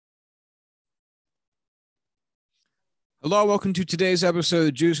Hello, welcome to today's episode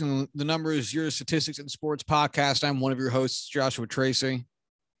of Juice and the Numbers, your statistics and sports podcast. I'm one of your hosts, Joshua Tracy.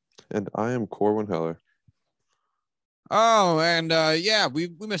 And I am Corwin Heller. Oh, and yeah, we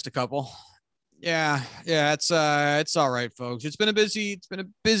missed a couple. Yeah, it's all right, folks. It's been a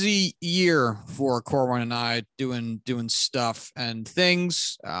busy year for Corwin and I doing stuff and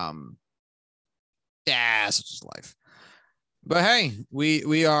things. Such is life. But hey, we're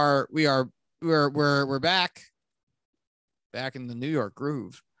back in the New York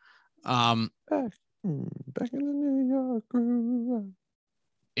groove. Back in the New York groove.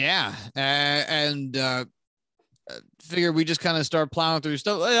 Yeah, and figure we just kind of start plowing through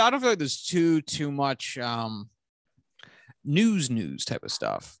stuff. I don't feel like there's too much news type of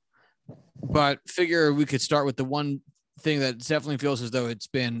stuff, but figure we could start with the one thing that definitely feels as though it's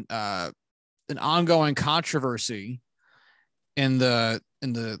been an ongoing controversy in the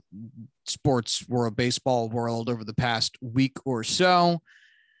sports world, baseball world, over the past week or so,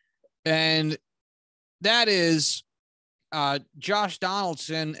 and that is Josh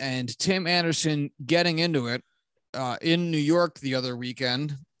Donaldson and Tim Anderson getting into it in New York the other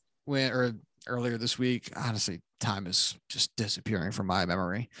weekend, earlier this week. Honestly, time is just disappearing from my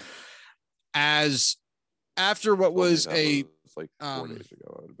memory. As after what was like 4 days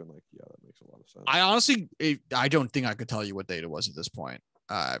ago, I would have been like, yeah, that makes a lot of sense. I honestly, I don't think I could tell you what date it was at this point.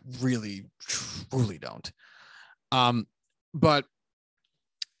 Really, truly don't. But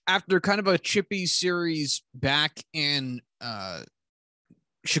after kind of a chippy series back in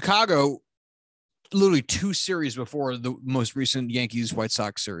Chicago, literally 2 series before the most recent Yankees-White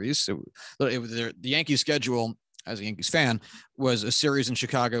Sox series. So the Yankees schedule, as a Yankees fan, was a series in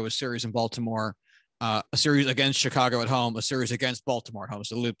Chicago, a series in Baltimore, a series against Chicago at home, a series against Baltimore at home.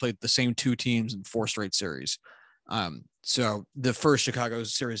 So they played the same 2 teams in 4 straight series. So the first Chicago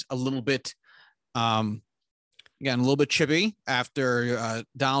series, a little bit chippy after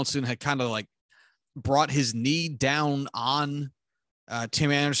Donaldson had kind of like brought his knee down on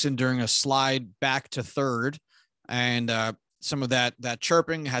Tim Anderson during a slide back to third, and some of that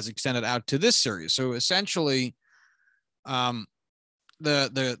chirping has extended out to this series. So essentially, the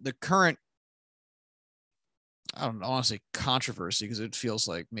current, I don't want to say controversy because it feels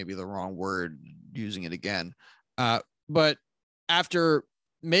like maybe the wrong word using it again, but after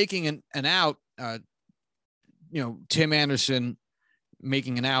making an out, Tim Anderson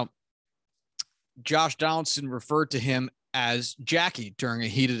making an out, Josh Donaldson referred to him as Jackie during a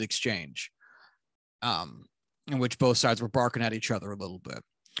heated exchange, in which both sides were barking at each other a little bit.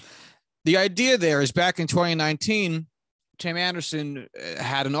 The idea there is back in 2019, Tim Anderson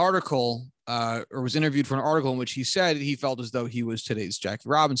had an article or was interviewed for an article in which he said he felt as though he was today's Jackie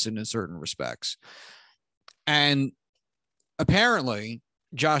Robinson in certain respects. And apparently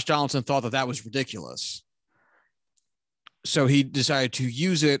Josh Donaldson thought that was ridiculous. So he decided to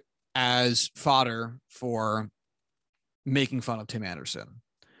use it as fodder for making fun of Tim Anderson,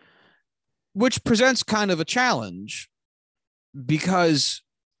 which presents kind of a challenge because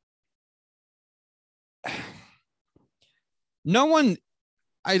no one,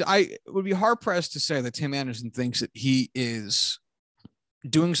 I would be hard pressed to say that Tim Anderson thinks that he is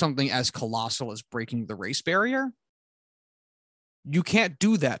doing something as colossal as breaking the race barrier. You can't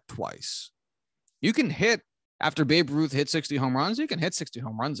do that twice. You can hit, after Babe Ruth hit 60 home runs, you can hit 60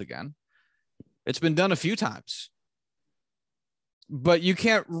 home runs again. It's been done a few times. But you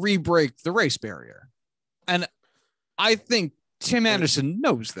can't re-break the race barrier. And I think Tim Anderson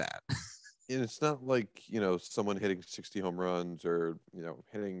knows that. And it's not like, someone hitting 60 home runs or,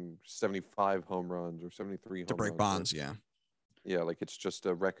 hitting 75 home runs or 73 home runs. To break bonds, yeah. Yeah, like it's just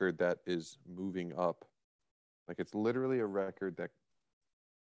a record that is moving up. Like it's literally a record that,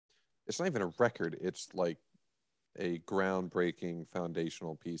 it's not even a record. It's like a groundbreaking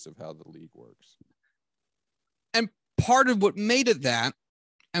foundational piece of how the league works. And part of what made it that,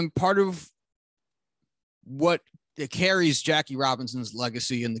 and part of what carries Jackie Robinson's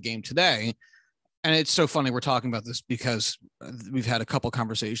legacy in the game today, and it's so funny we're talking about this because we've had a couple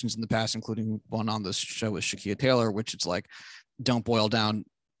conversations in the past, including one on this show with Shaquille Taylor, which it's like, don't boil down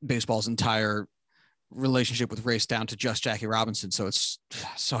baseball's entire relationship with race down to just Jackie Robinson. So it's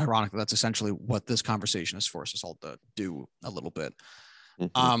so ironic that that's essentially what this conversation has forced us all to do a little bit.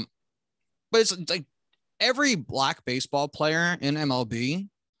 Mm-hmm. But it's like every Black baseball player in MLB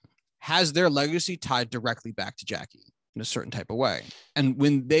has their legacy tied directly back to Jackie in a certain type of way. And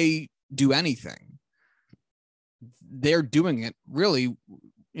when they do anything, they're doing it really,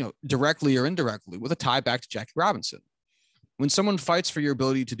 directly or indirectly with a tie back to Jackie Robinson. When someone fights for your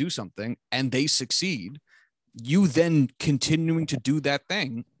ability to do something and they succeed, you then continuing to do that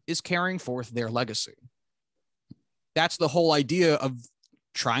thing is carrying forth their legacy. that's the whole idea of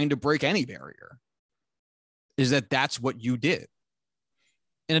trying to break any barrier, is that that's what you did.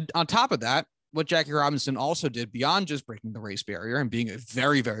 And on top of that, what Jackie Robinson also did beyond just breaking the race barrier and being a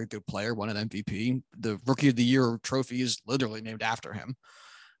very, very good player, won an MVP, the Rookie of the Year trophy is literally named after him,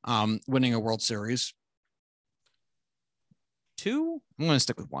 winning a World Series. 2? I'm going to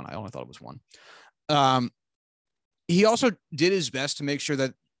stick with 1. I only thought it was 1. He also did his best to make sure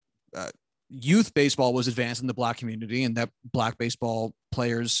that youth baseball was advanced in the Black community, and that Black baseball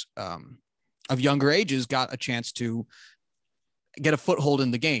players of younger ages got a chance to get a foothold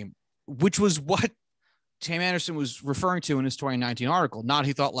in the game, which was what Tim Anderson was referring to in his 2019 article. Not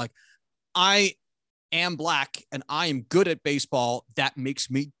he thought like, I am Black and I am good at baseball. That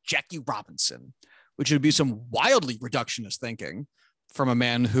makes me Jackie Robinson, which would be some wildly reductionist thinking from a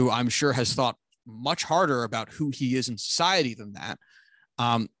man who I'm sure has thought much harder about who he is in society than that.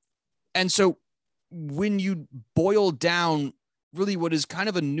 And so when you boil down really what is kind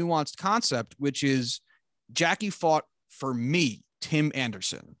of a nuanced concept, which is Jackie fought for me, Tim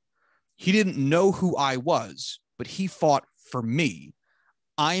Anderson. He didn't know who I was, but he fought for me.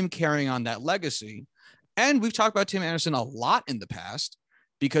 I am carrying on that legacy. And we've talked about Tim Anderson a lot in the past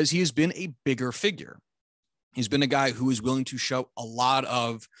because he has been a bigger figure. He's been a guy who is willing to show a lot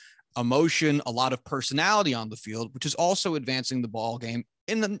of emotion, a lot of personality on the field, which is also advancing the ball game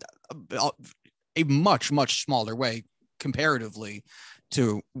in a much, much smaller way comparatively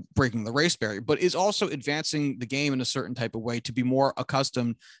to breaking the race barrier, but is also advancing the game in a certain type of way to be more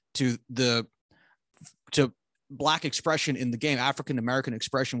accustomed to Black expression in the game, African-American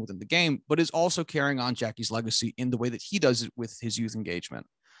expression within the game, but is also carrying on Jackie's legacy in the way that he does it with his youth engagement.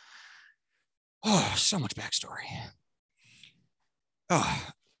 Oh, so much backstory. Oh,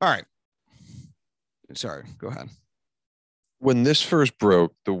 all right. Sorry, go ahead. When this first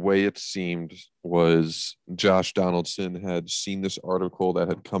broke, the way it seemed was Josh Donaldson had seen this article that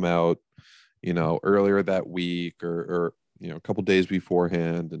had come out, earlier that week or a couple days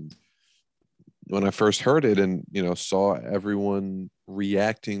beforehand. And when I first heard it and, saw everyone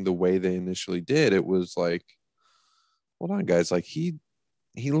reacting the way they initially did, it was like, hold on, guys. Like he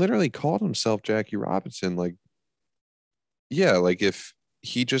literally called himself Jackie Robinson. Like, yeah, like if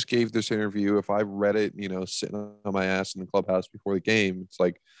he just gave this interview, if I read it, sitting on my ass in the clubhouse before the game, it's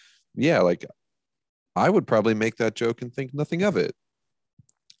like, yeah, like I would probably make that joke and think nothing of it.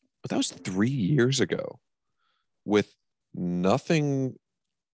 But that was 3 years ago with nothing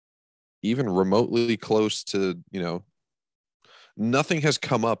even remotely close to, nothing has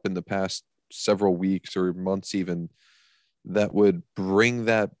come up in the past several weeks or months even that would bring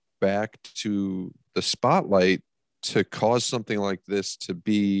that back to the spotlight to cause something like this to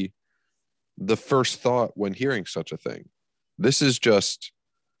be the first thought when hearing such a thing. This is just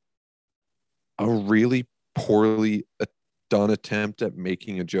a really poorly done attempt at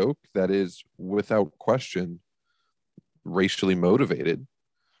making a joke that is without question racially motivated.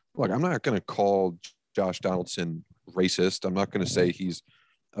 Look, I'm not going to call Josh Donaldson racist. I'm not going to say he's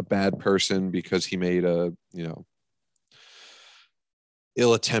a bad person because he made a,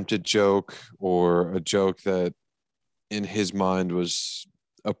 ill-attempted joke or a joke that in his mind was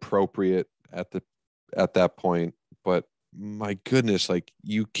appropriate at that point. But my goodness, like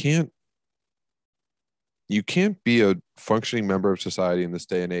you can't be a functioning member of society in this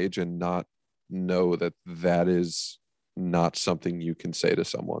day and age and not know that that is not something you can say to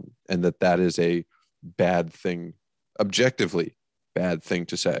someone, and that is a bad thing, objectively bad thing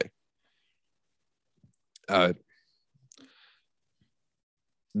to say. Yeah,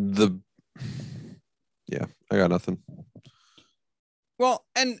 I got nothing. Well,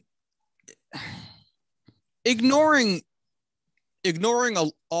 and ignoring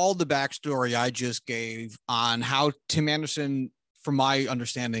all the backstory I just gave on how Tim Anderson, from my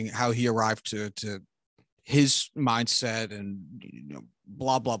understanding, how he arrived to his mindset and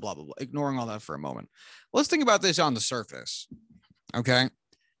blah, blah, blah, blah, blah. Ignoring all that for a moment. Let's think about this on the surface. Okay.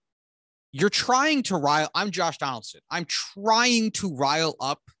 You're trying to I'm Josh Donaldson. I'm trying to rile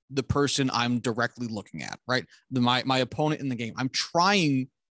up the person I'm directly looking at, right? My opponent in the game. I'm trying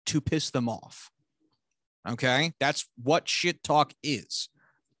to piss them off. Okay. That's what shit talk is.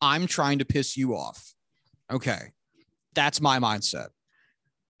 I'm trying to piss you off. Okay. That's my mindset.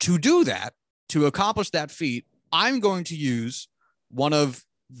 To do that, to accomplish that feat, I'm going to use one of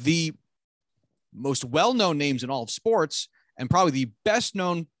the most well-known names in all of sports and probably the best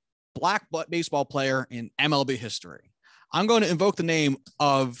known Black baseball player in MLB history. I'm going to invoke the name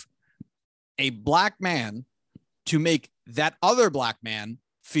of a Black man to make that other Black man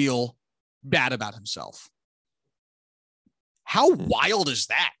feel bad about himself. How wild is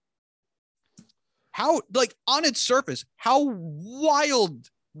that? How, like, on its surface, how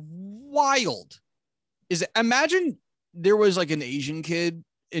wild is it? Imagine there was like an Asian kid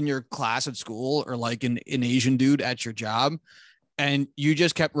in your class at school, or like an Asian dude at your job, and you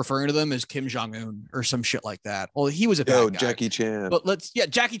just kept referring to them as Kim Jong-un or some shit like that. Well, he was a bad guy. Jackie Chan. But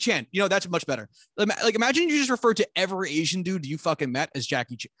Jackie Chan. That's much better. Like, imagine you just refer to every Asian dude you fucking met as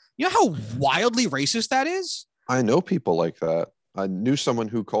Jackie Chan. You know how wildly racist that is? I know people like that. I knew someone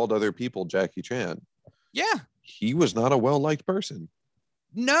who called other people Jackie Chan. Yeah. He was not a well-liked person.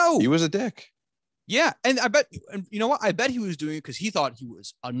 No. He was a dick. Yeah. And I bet, you know what? I bet he was doing it because he thought he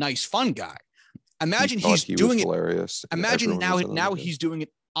was a nice, fun guy. Imagine he's doing it. Hilarious. Imagine now he's doing it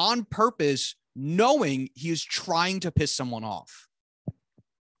on purpose, knowing he is trying to piss someone off.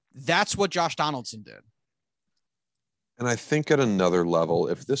 That's what Josh Donaldson did. And I think at another level,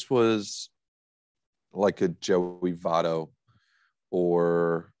 if this was like a Joey Votto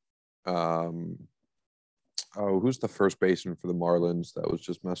or who's the first baseman for the Marlins that was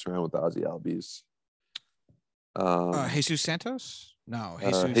just messing around with the Ozzie Albies? Jesus Santos? No,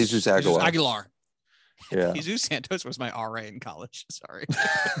 Jesus Aguilar. Aguilar. Yeah. Jesus Santos was my RA in college. Sorry.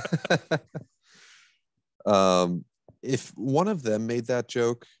 If one of them made that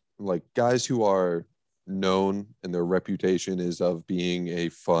joke, like guys who are known and their reputation is of being a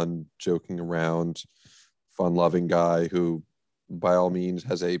fun, joking around, fun-loving guy who, by all means,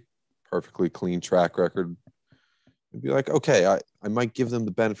 has a perfectly clean track record, it'd be like, okay, I might give them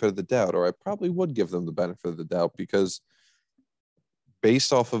the benefit of the doubt, or I probably would give them the benefit of the doubt, because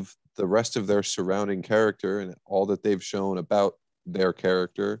based off of the rest of their surrounding character and all that they've shown about their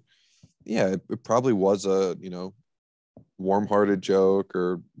character, yeah, it probably was a, warm-hearted joke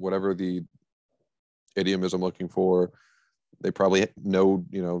or whatever the idiom is I'm looking for. They probably know,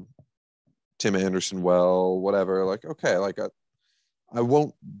 Tim Anderson well, whatever. Like, okay, like I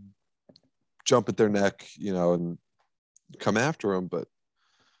won't jump at their neck, and come after him, but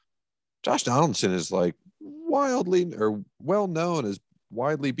Josh Donaldson is like wildly or well known as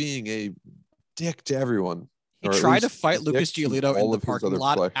widely being a dick to everyone. He tried to fight Lucas Giolito in the parking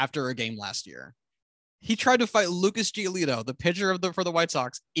lot after a game last year. He tried to fight Lucas Giolito, the pitcher for the White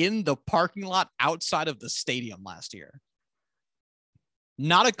Sox, in the parking lot outside of the stadium last year.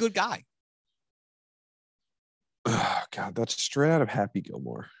 Not a good guy. Oh, God, that's straight out of Happy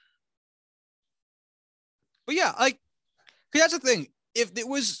Gilmore. But yeah, like, that's the thing. If it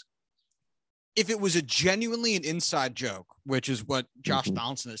was a genuinely an inside joke, which is what Josh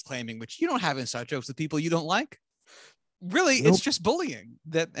Donaldson is claiming, which you don't have inside jokes with people you don't like. Really, It's just bullying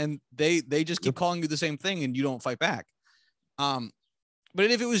and they just keep calling you the same thing and you don't fight back. But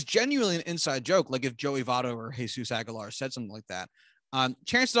if it was genuinely an inside joke, like if Joey Votto or Jesus Aguilar said something like that,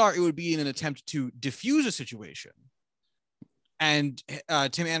 chances are it would be in an attempt to diffuse a situation. And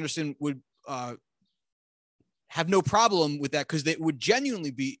Tim Anderson would have no problem with that, because it would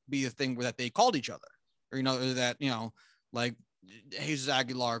genuinely be a thing where that they called each other, or, that, like Jesus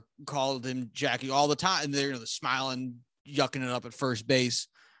Aguilar called him Jackie all the time, and they're smiling, yucking it up at first base.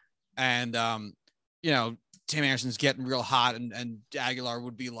 And, Tim Anderson's getting real hot, and Aguilar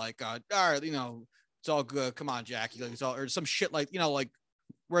would be like, all right, it's all good. Come on, Jackie. Like, it's all, or some shit like, like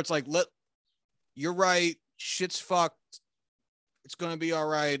where it's like, you're right. Shit's fucked. It's going to be all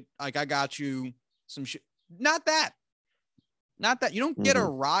right. Like, I got you. Some shit. Not that. You don't get a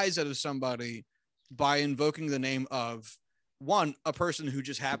rise out of somebody by invoking the name of, one, a person who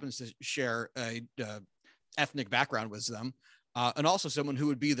just happens to share a ethnic background with them, and also someone who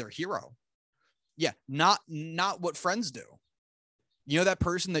would be their hero. Yeah, not what friends do. That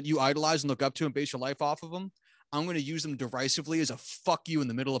person that you idolize and look up to and base your life off of them? I'm going to use them derisively as a fuck you in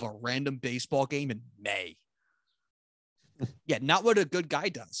the middle of a random baseball game in May. Yeah, not what a good guy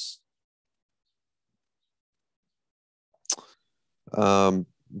does.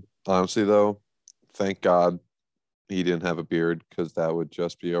 Honestly, though, thank God he didn't have a beard, because that would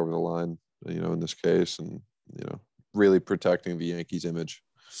just be over the line, in this case, and, really protecting the Yankees image.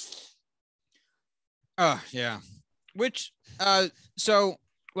 Yeah. Which, so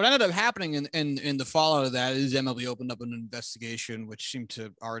what ended up happening in the fallout of that is MLB opened up an investigation, which seemed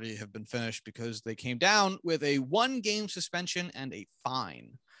to already have been finished, because they came down with a 1-game suspension and a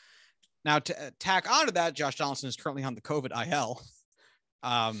fine. Now, to tack onto that, Josh Donaldson is currently on the COVID IL.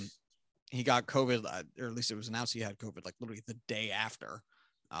 He got COVID, or at least it was announced he had COVID, like literally the day after.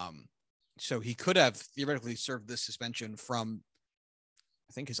 So he could have theoretically served this suspension from,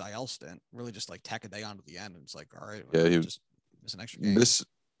 I think, his IL stint, really just like tack a day onto the end. And it's like, all right, yeah, just miss an extra game.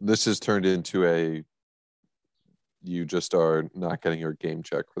 This has turned into you just are not getting your game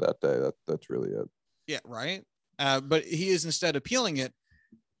check for that day. That's really it. Yeah, right. But he is instead appealing it,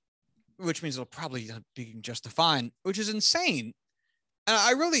 which means it'll probably be just fine, which is insane. And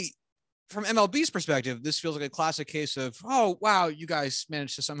I really, from MLB's perspective, this feels like a classic case of, oh, wow, you guys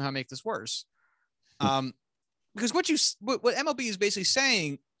managed to somehow make this worse. Because what MLB is basically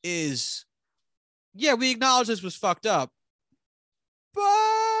saying is, yeah, we acknowledge this was fucked up,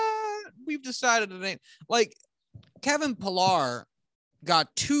 but we've decided it ain't. Like, Kevin Pillar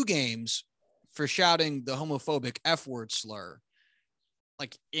got 2 games for shouting the homophobic F word slur,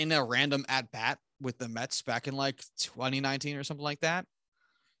 like in a random at bat with the Mets back in like 2019 or something like that.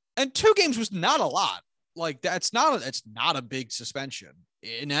 And 2 games was not a lot. Like, it's not a big suspension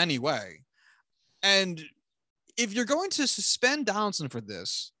in any way. And if you're going to suspend Donaldson for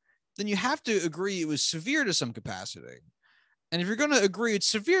this, then you have to agree it was severe to some capacity. And if you're going to agree it's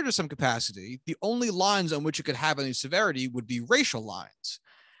severe to some capacity, the only lines on which it could have any severity would be racial lines.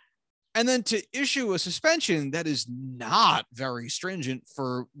 And then to issue a suspension that is not very stringent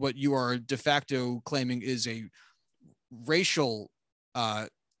for what you are de facto claiming is a racial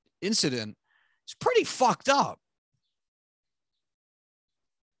incident is pretty fucked up.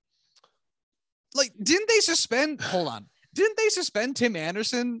 Like, didn't they suspend Tim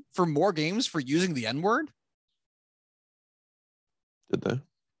Anderson for more games for using the N-word? Did they?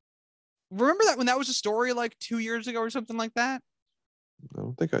 Remember that when that was a story like 2 years ago or something like that? I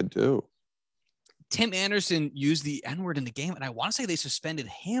don't think I do. Tim Anderson used the N-word in the game, and I want to say they suspended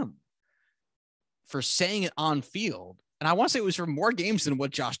him for saying it on field. And I want to say it was for more games than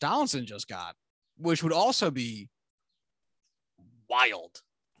what Josh Donaldson just got, which would also be wild.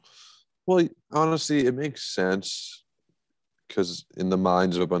 Well, honestly, it makes sense because in the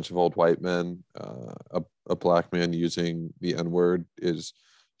minds of a bunch of old white men, a black man using the N-word is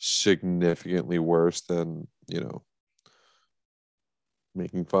significantly worse than,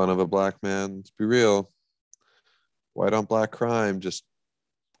 making fun of a black man. Let's be real. White on black crime just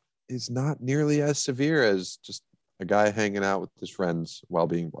is not nearly as severe as just a guy hanging out with his friends while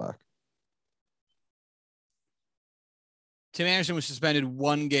being black. Tim Anderson was suspended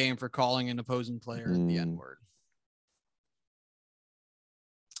 1 game for calling an opposing player the N-word.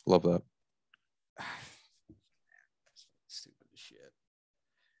 Love that. Stupid as shit.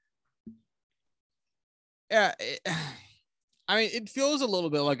 Yeah. I mean, it feels a little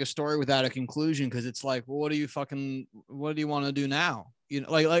bit like a story without a conclusion because it's like, well, what do you want to do now?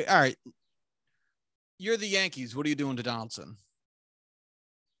 Like, all right, you're the Yankees. What are you doing to Donaldson?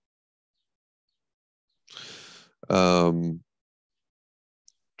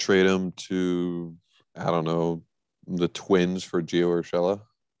 Trade him to, I don't know, the Twins for Gio Urshela.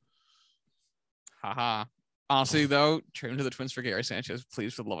 Haha. Honestly, though, trade him to the Twins for Gary Sanchez.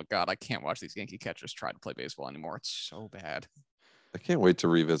 Please, for the love of God, I can't watch these Yankee catchers try to play baseball anymore. It's so bad. I can't wait to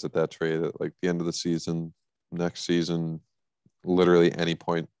revisit that trade at like the end of the season, next season, literally any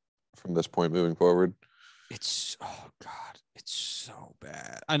point from this point moving forward. It's, oh God, it's so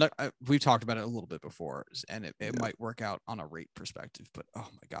bad. I know we've talked about it a little bit before, and it might work out on a rate perspective, but oh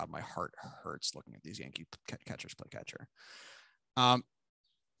my God, my heart hurts looking at these Yankee catchers play catcher.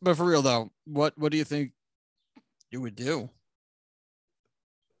 But for real though, what do you think you would do?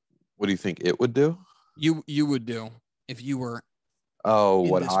 What do you think it would do? You would do if you were. Oh,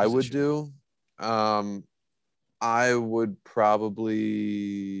 what I would do? I would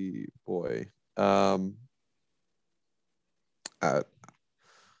probably, the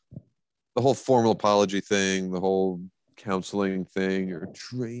whole formal apology thing, the whole counseling thing or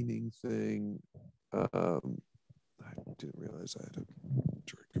training thing. I didn't realize I had a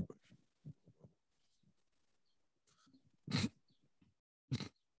drink.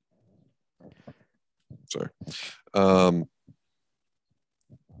 Sorry.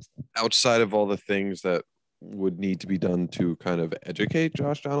 Outside of all the things that would need to be done to kind of educate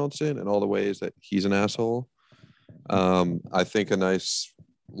Josh Donaldson and all the ways that he's an asshole, I think a nice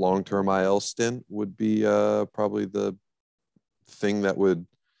long-term IL stint would be probably the thing that would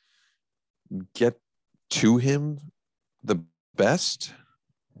get to him the best,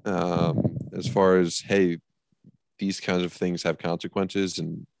 as far as, hey, these kinds of things have consequences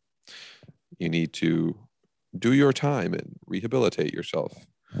and you need to do your time and rehabilitate yourself.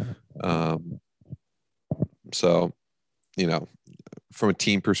 So, from a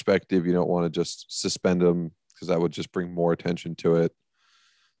team perspective, you don't want to just suspend him because that would just bring more attention to it.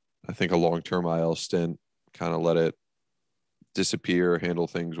 I think a long-term IL stint, kind of let it disappear, handle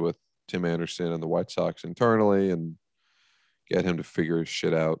things with Tim Anderson and the White Sox internally and get him to figure his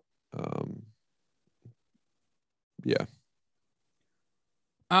shit out. Yeah.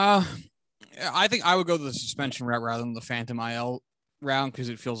 I think I would go the suspension route rather than the phantom IL round because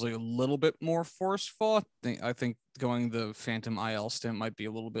it feels like a little bit more forceful. I think going the Phantom IL stint might be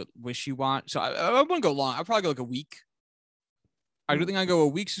a little bit wishy-washy. So I wouldn't go long. I'd probably go like a week. I do think I go a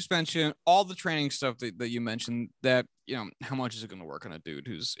week suspension, all the training stuff that you mentioned that, how much is it going to work on a dude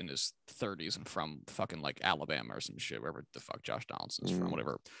who's in his 30s and from fucking like Alabama or some shit, wherever the fuck Josh Donaldson's from,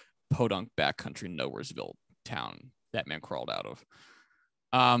 whatever podunk backcountry Nowheresville town that man crawled out of.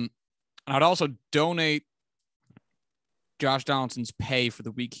 I'd also donate Josh Donaldson's pay for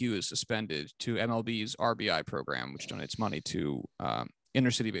the week he was suspended to MLB's RBI program, which donates money to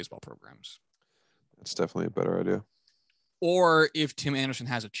inner city baseball programs. That's definitely a better idea. Or if Tim Anderson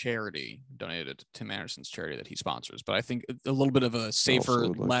has a charity, donate it to Tim Anderson's charity that he sponsors. But I think a little bit of a safer,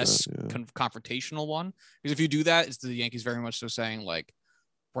 less confrontational one. Because if you do that, it's the Yankees very much so saying, like,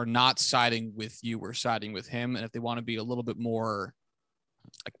 we're not siding with you, we're siding with him. And if they want to be a little bit more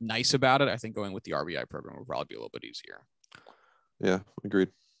like nice about it, I think going with the RBI program would probably be a little bit easier. Yeah, agreed.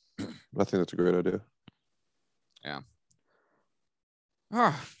 I think that's a great idea. Yeah.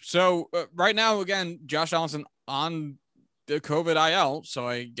 So right now, again, Josh Donaldson on the COVID IL, so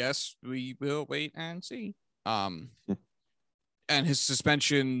I guess we will wait and see. And his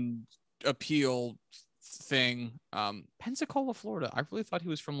suspension appeal thing, Pensacola, Florida. I really thought he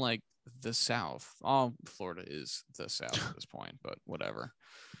was from like the South. Oh, Florida is the South at this point, but whatever.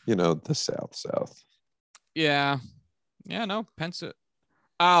 The South. Yeah. Yeah, no,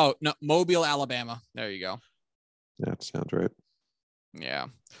 Oh, no, Mobile, Alabama. There you go. That sounds right. Yeah.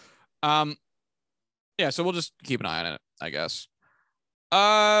 Yeah, so we'll just keep an eye on it, I guess.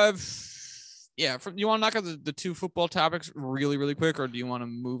 Yeah, you want to knock out the two football topics really, really quick, or do you want to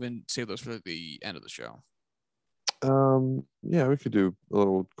move and save those for the end of the show? Yeah, we could do a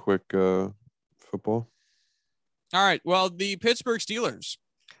little quick football. All right. Well, the Pittsburgh Steelers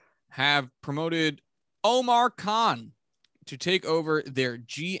have promoted Omar Khan to take over their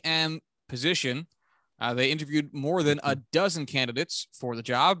GM position. They interviewed more than a dozen candidates for the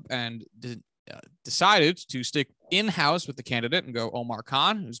job and decided to stick in-house with the candidate and go Omar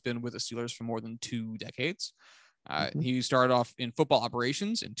Khan, who's been with the Steelers for more than 2 decades. He started off in football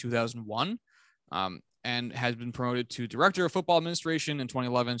operations in 2001 and has been promoted to director of football administration in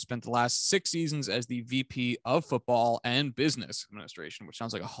 2011, spent the last 6 seasons as the VP of football and business administration, which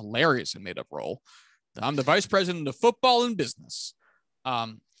sounds like a hilarious and made-up role. I'm the vice president of football and business.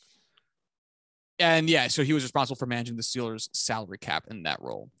 And yeah, so he was responsible for managing the Steelers' salary cap in that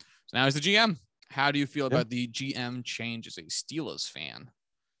role. So now he's the GM. How do you feel about the GM change as a Steelers fan?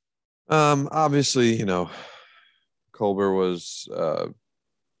 Obviously, Colbert was,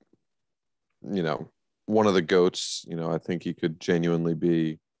 one of the GOATs. I think he could genuinely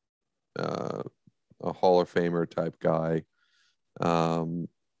be a Hall of Famer type guy.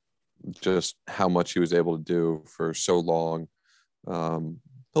 Just how much he was able to do for so long.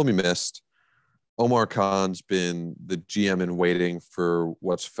 He'll be missed. Omar Khan's been the GM in waiting for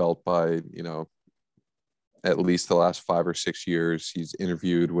what's felt by, at least the last 5 or 6 years. He's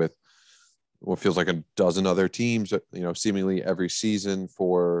interviewed with what feels like a dozen other teams, seemingly every season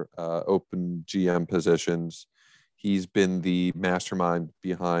for open GM positions. He's been the mastermind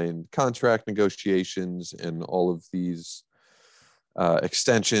behind contract negotiations and all of these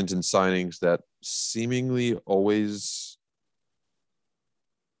extensions and signings that seemingly always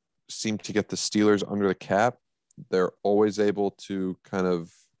seem to get the Steelers under the cap. They're always able to kind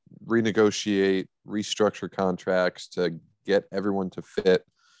of renegotiate, restructure contracts to get everyone to fit.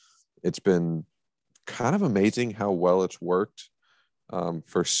 It's been kind of amazing how well it's worked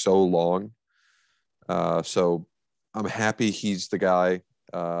for so long. So I'm happy he's the guy.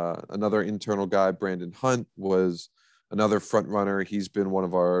 Another internal guy, Brandon Hunt, was another front runner. He's been one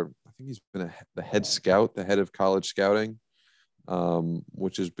of I think he's been the head scout, the head of college scouting,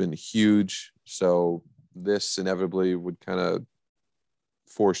 which has been huge. So this inevitably would kind of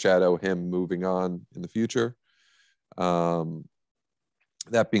foreshadow him moving on in the future.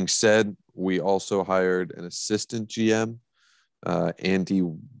 That being said, we also hired an assistant GM, Andy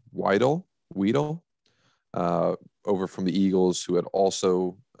Weidel, over from the Eagles, who had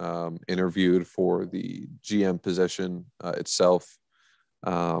also interviewed for the GM position itself.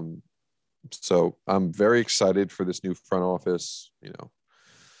 So I'm very excited for this new front office,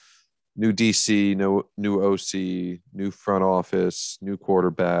 new DC, new OC, new front office, new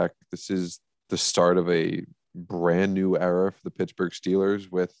quarterback. This is the start of a brand new era for the Pittsburgh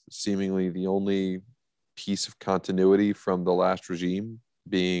Steelers, with seemingly the only piece of continuity from the last regime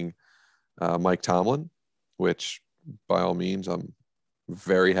being Mike Tomlin, which by all means, I'm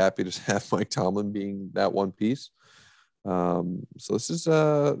very happy to have Mike Tomlin being that one piece. So this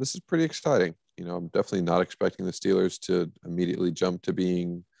is pretty exciting. I'm definitely not expecting the Steelers to immediately jump to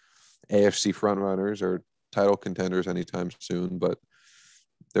being AFC frontrunners or title contenders anytime soon, but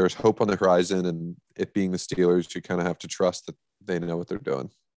there's hope on the horizon, and it being the Steelers, you kind of have to trust that they know what they're doing.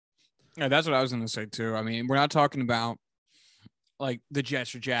 Yeah, that's what I was going to say too. I mean, we're not talking about like the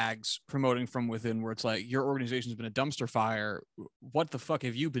Jets or Jags promoting from within, where it's like your organization's been a dumpster fire. What the fuck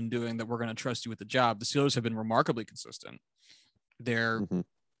have you been doing that we're going to trust you with the job? The Steelers have been remarkably consistent. They're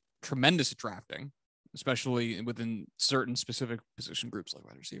tremendous at drafting, especially within certain specific position groups like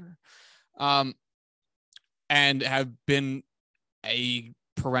wide receiver, and have been a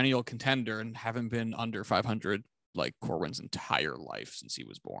perennial contender and haven't been under 500 like Corwin's entire life since he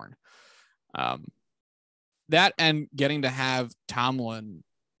was born. That and getting to have Tomlin,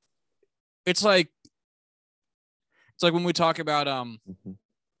 it's like when we talk about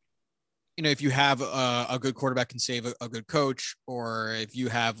if you have a good quarterback can save a good coach, or if you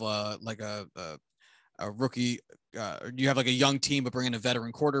have like a rookie, you have like a young team but bring in a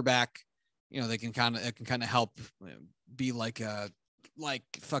veteran quarterback, they can kind of help be like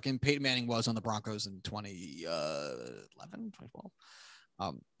fucking Peyton Manning was on the Broncos in 2012.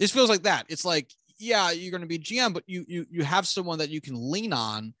 This feels like that. It's like, yeah, you're going to be GM, but you have someone that you can lean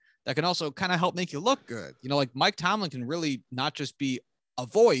on that can also kind of help make you look good. Like Mike Tomlin can really not just be a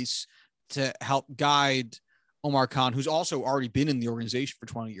voice to help guide Omar Khan, who's also already been in the organization for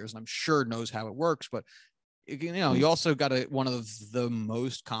 20 years and I'm sure knows how it works. But, you also got one of the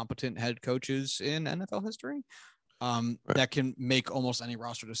most competent head coaches in NFL history that can make almost any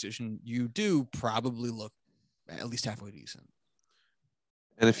roster decision you do probably look at least halfway decent.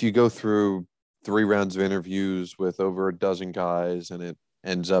 And if you go through 3 rounds of interviews with over a dozen guys and it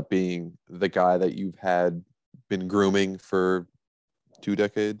ends up being the guy that you've been grooming for 2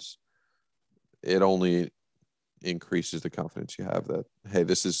 decades, it only increases the confidence you have that, hey,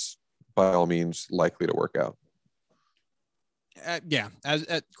 this is by all means likely to work out. Yeah, as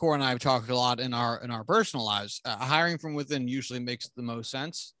Cora and I have talked a lot in our personal lives, hiring from within usually makes the most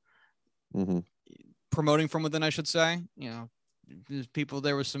sense. Promoting from within, I should say, there's people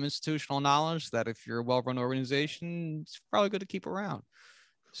there with some institutional knowledge that if you're a well-run organization, it's probably good to keep around.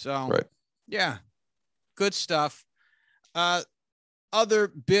 So, yeah, good stuff. Other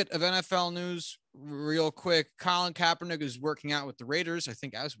bit of NFL news real quick. Colin Kaepernick is working out with the Raiders, I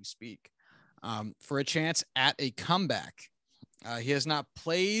think, as we speak, for a chance at a comeback. He has not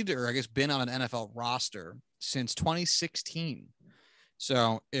played or I guess been on an NFL roster since 2016.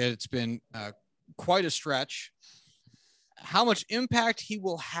 So it's been quite a stretch. How much impact he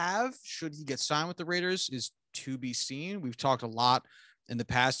will have should he get signed with the Raiders is to be seen. We've talked a lot in the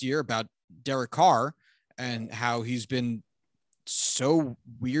past year about Derek Carr and how he's been so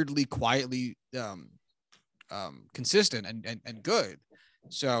weirdly, quietly consistent and good.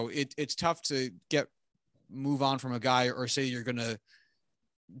 So it's tough to move on from a guy or say you're going to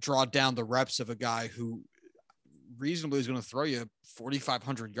draw down the reps of a guy who reasonably is going to throw you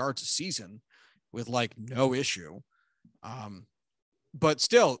 4,500 yards a season with like no issue. But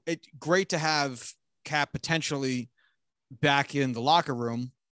still, it's great to have Cap potentially back in the locker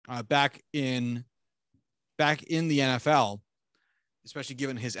room, back in the NFL, especially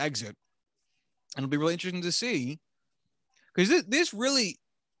given his exit. And it'll be really interesting to see because this really,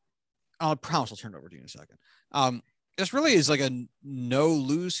 I promise I'll turn it over to you in a second. This really is like a no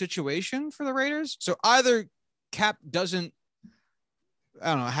lose situation for the Raiders. So either Cap doesn't,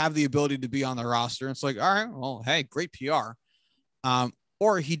 have the ability to be on the roster. It's like, all right, well, hey, great PR.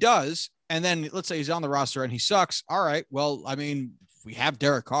 Or he does. And then let's say he's on the roster and he sucks. All right. Well, I mean, we have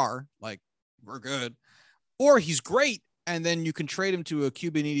Derek Carr, like we're good. Or he's great. And then you can trade him to a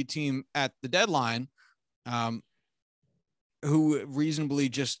QB needy team at the deadline, who reasonably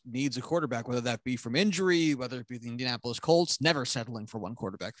just needs a quarterback, whether that be from injury, whether it be the Indianapolis Colts, never settling for one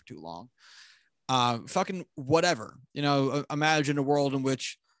quarterback for too long. Fucking whatever, imagine a world in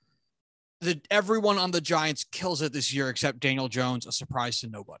which everyone on the Giants kills it this year, except Daniel Jones, a surprise to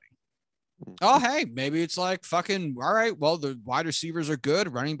nobody. Oh, hey, maybe it's like fucking, all right, well, the wide receivers are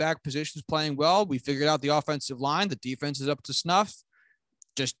good. Running back position's playing well. We figured out the offensive line. The defense is up to snuff.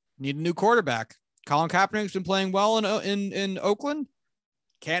 Just need a new quarterback. Colin Kaepernick's been playing well in Oakland.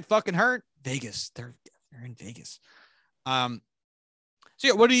 Can't fucking hurt. Vegas. They're in Vegas. So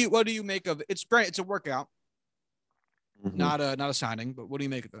yeah, what do you make of it? It's great. It's a workout. Not a signing, but what do you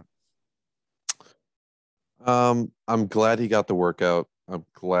make of it? I'm glad he got the workout. I'm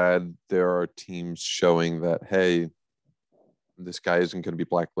glad there are teams showing that, hey, this guy isn't going to be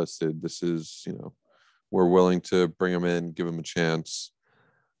blacklisted. This is, we're willing to bring him in, give him a chance.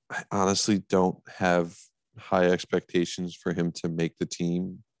 I honestly don't have high expectations for him to make the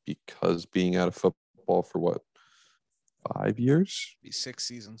team because being out of football for what, 5 years? Be 6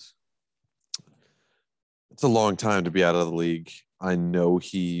 seasons. It's a long time to be out of the league. I know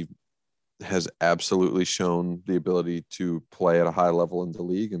he has absolutely shown the ability to play at a high level in the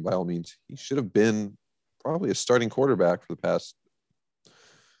league, and by all means, he should have been probably a starting quarterback for the past,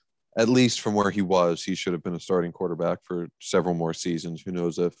 at least from where he was, he should have been a starting quarterback for several more seasons. Who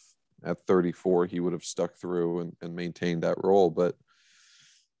knows if at 34 he would have stuck through and maintained that role, but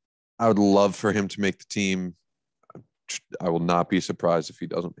I would love for him to make the team. I will not be surprised if he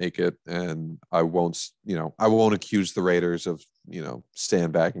doesn't make it, and I won't accuse the Raiders of,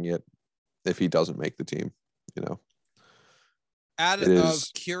 sandbagging it if he doesn't make the team. Out of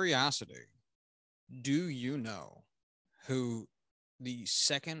curiosity, do you know who the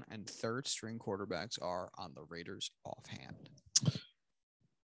second and third string quarterbacks are on the Raiders offhand?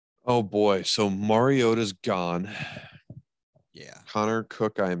 Oh boy. So Mariota's gone. Yeah. Connor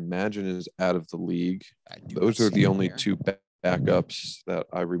Cook, I imagine, is out of the league. Those are the only two backups that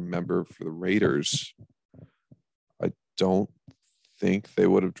I remember for the Raiders. I don't think they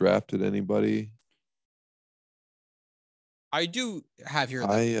would have drafted anybody. I do have here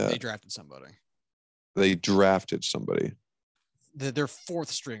that they drafted somebody. They drafted somebody. Their fourth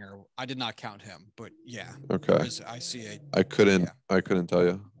stringer. I did not count him, but yeah. Okay. I see a. I couldn't tell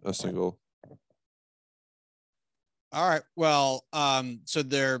you a single. All right. Well, so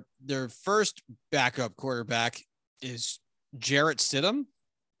their first backup quarterback is Jarrett Stidham.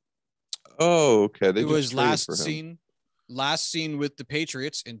 Oh, okay. It was last seen with the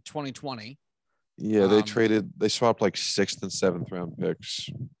Patriots in 2020. Yeah, they swapped like 6th and 7th round picks.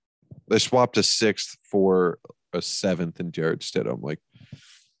 They swapped a 6th for a 7th in Jarrett Stidham. Like,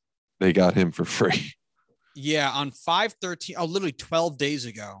 they got him for free. Yeah, on 5/13, literally 12 days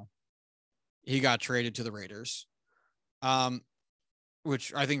ago, he got traded to the Raiders.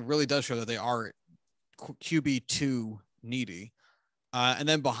 Which I think really does show that they are QB2 needy. And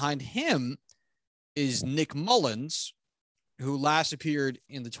then behind him is Nick Mullins, who last appeared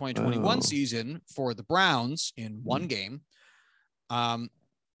in the 2021 season for the Browns in one game.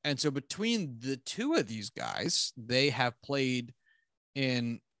 And so between the two of these guys, they have played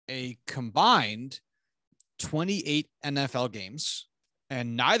in a combined 28 NFL games,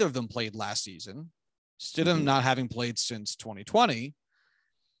 and neither of them played last season. Stidham not having played since 2020.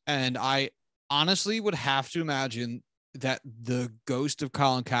 And I honestly would have to imagine that the ghost of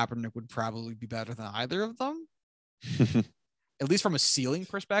Colin Kaepernick would probably be better than either of them, at least from a ceiling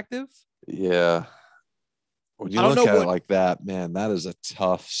perspective. Yeah. When you look at it like that, man, that is a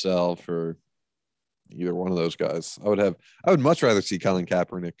tough sell for either one of those guys. I would much rather see Colin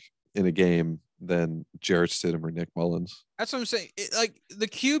Kaepernick in a game than Jarrett Stidham or Nick Mullins. That's what I'm saying. Like, the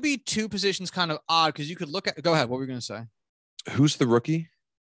QB2 position is kind of odd because you could look at. Go ahead. What were you going to say? Who's the rookie?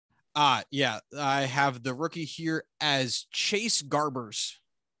 Yeah, I have the rookie here as Chase Garbers.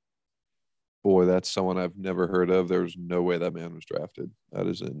 Boy, that's someone I've never heard of. There's no way that man was drafted. That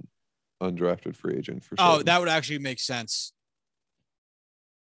is an undrafted free agent for sure. Oh, that would actually make sense.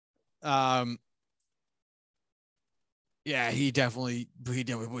 Yeah, he wasn't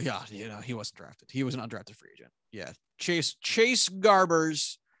drafted. He was an undrafted free agent. Yeah. Chase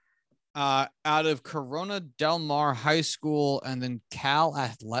Garbers, out of Corona Del Mar High School, and then Cal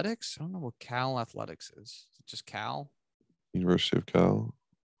Athletics. I don't know what Cal Athletics is. Is it just Cal? University of Cal.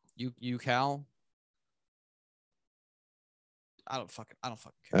 Cal. I don't fucking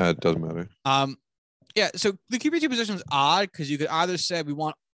care. It doesn't matter. Yeah. So the QB2 position is odd because you could either say we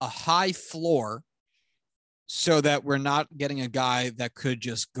want a high floor, so that we're not getting a guy that could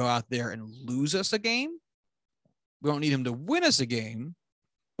just go out there and lose us a game. We don't need him to win us a game,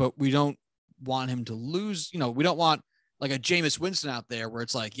 but we don't want him to lose. We don't want like a Jameis Winston out there where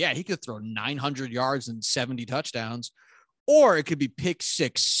it's like, yeah, he could throw 900 yards and 70 touchdowns, or it could be pick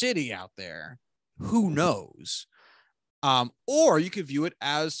six city out there. Who knows? Or you could view it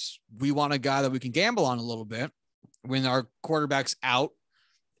as we want a guy that we can gamble on a little bit when our quarterback's out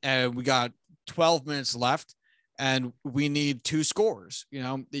and we got 12 minutes left and we need 2 scores,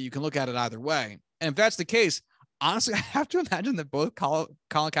 that you can look at it either way. And if that's the case, honestly, I have to imagine that both Colin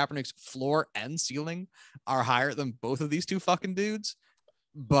Kaepernick's floor and ceiling are higher than both of these two fucking dudes.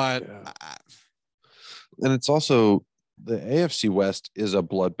 But and it's also the AFC West is a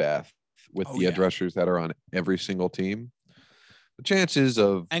bloodbath with the edge rushers that are on every single team. The chances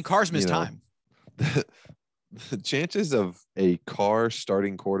of Carr's missed time. The chances of a Carr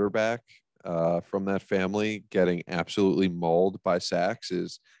starting quarterback from that family getting absolutely mauled by sacks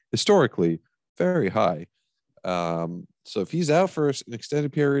is historically very high. So if he's out for an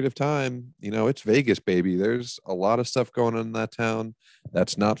extended period of time, it's Vegas, baby. There's a lot of stuff going on in that town.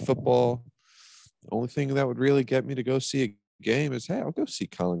 That's not football. The only thing that would really get me to go see a game is, hey, I'll go see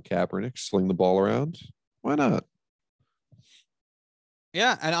Colin Kaepernick sling the ball around. Why not?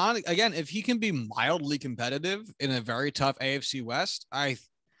 Yeah, and again, if he can be mildly competitive in a very tough AFC West, I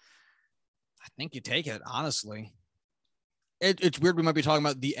think you take it, honestly. It's weird we might be talking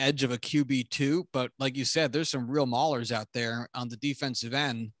about the edge of a QB2, but like you said, there's some real maulers out there on the defensive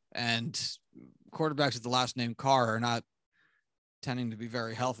end, and quarterbacks with the last name Carr are not tending to be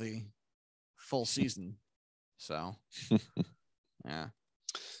very healthy full season. So, yeah.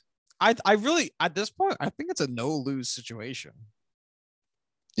 I really, at this point, I think it's a no-lose situation.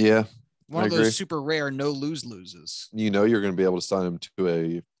 Yeah. One of those super rare no-loses. You're going to be able to sign him to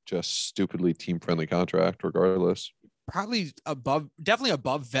a just stupidly team-friendly contract regardless. Probably definitely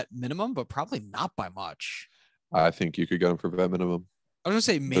above vet minimum, but probably not by much. I think you could get him for vet minimum. I was going to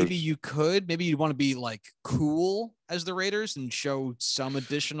say, maybe you could. Maybe you'd want to be like cool as the Raiders and show some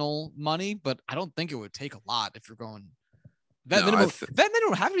additional money, but I don't think it would take a lot if you're going vet minimum. Vet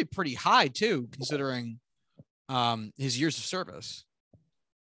minimum would have to be pretty high too, considering his years of service.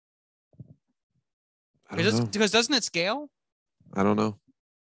 Because doesn't it scale? I don't know.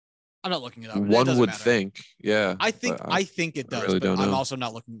 I'm not looking it up. One would think, yeah. I think it does. I really don't know. I'm also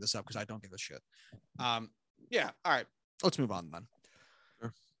not looking this up because I don't give a shit. Yeah. All right. Let's move on then.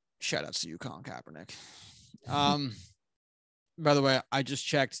 Sure. Shout outs to you, Colin Kaepernick. By the way, I just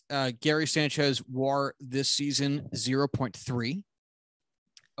checked. Gary Sanchez WAR this season 0.3.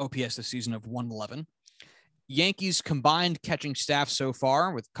 OPS this season of 111. Yankees combined catching staff so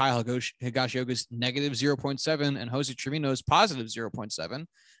far with Kyle Higashioka's negative 0.7 and Jose Trevino's positive 0.7.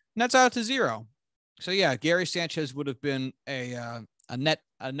 And that's out to 0. So yeah, Gary Sanchez would have been a net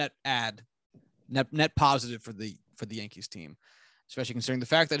positive for the Yankees team, especially considering the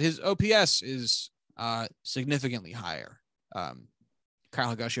fact that his OPS is significantly higher. Kyle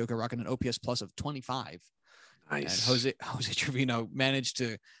Higashioka rocking an OPS plus of 25. Nice. And Jose Trevino managed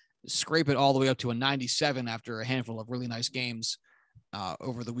to scrape it all the way up to a 97 after a handful of really nice games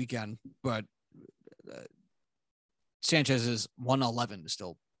over the weekend. But Sanchez's 111 is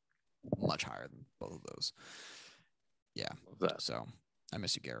still much higher than both of those. Yeah. So I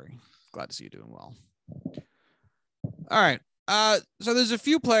miss you, Gary. Glad to see you doing well. All right. So there's a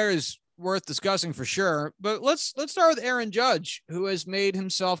few players worth discussing for sure, but let's start with Aaron Judge, who has made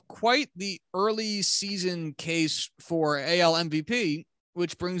himself quite the early season case for AL MVP,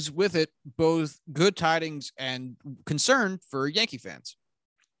 which brings with it both good tidings and concern for Yankee fans.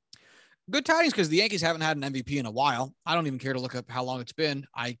 Good tidings because the Yankees haven't had an MVP in a while. I don't even care to look up how long it's been.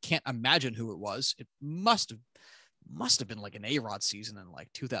 I can't imagine who it was. It must have been like an A-Rod season in like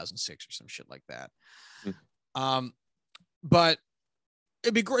 2006 or some shit like that. But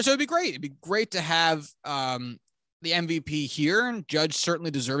it'd be great. So it'd be great. It'd be great to have the MVP here, and Judge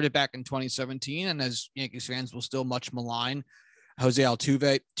certainly deserved it back in 2017. And as Yankees fans will still much malign Jose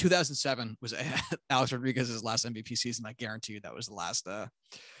Altuve, 2007 was Alex Rodriguez's last MVP season. I guarantee you that was the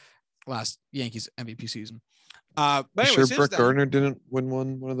last Yankees MVP season. But anyway, sure Brett Gardner didn't win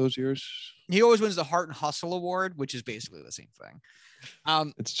one of those years? He always wins the Heart and Hustle Award, which is basically the same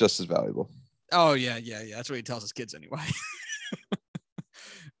thing. It's just as valuable. Oh, yeah. That's what he tells his kids anyway.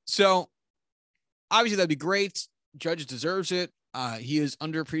 So, obviously, that'd be great. Judge deserves it. He is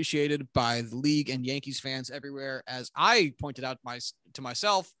underappreciated by the league and Yankees fans everywhere, as I pointed out to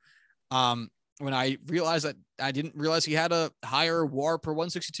myself when I realized that I didn't realize he had a higher WAR per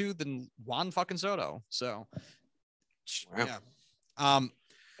 162 than Juan fucking Soto. So, wow.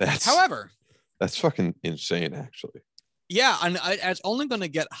 Yeah. However, that's fucking insane, actually. Yeah, and it's only going to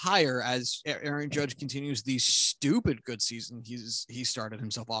get higher as Aaron Judge continues the stupid good season he started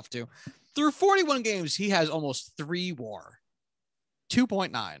himself off to. Through 41 games, he has almost 3 WAR,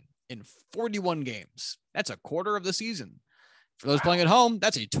 2.9 in 41 games. That's a quarter of the season. For those playing at home,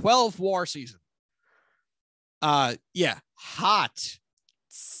 that's a 12 WAR season. Yeah, hot,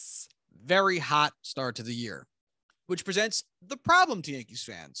 very hot start to the year, which presents the problem to Yankees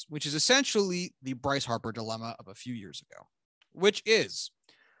fans, which is essentially the Bryce Harper dilemma of a few years ago, which is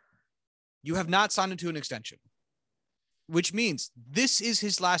you have not signed him to an extension, which means this is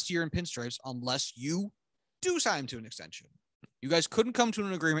his last year in pinstripes unless you do sign him to an extension. You guys couldn't come to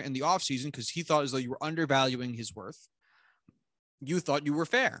an agreement in the offseason because he thought as though you were undervaluing his worth. You thought you were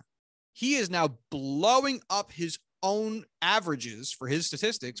fair. He is now blowing up his own averages for his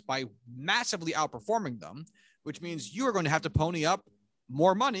statistics by massively outperforming them, which means you are going to have to pony up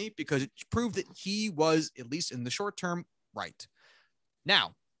more money because it proved that he was, at least in the short term, right.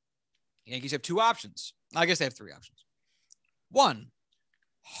 Now, Yankees have 2 options. I guess they have 3 options. One,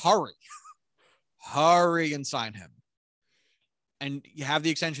 hurry and sign him. And you have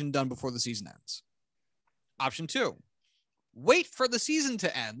the extension done before the season ends. Option two, wait for the season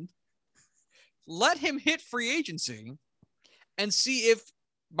to end, let him hit free agency, and see if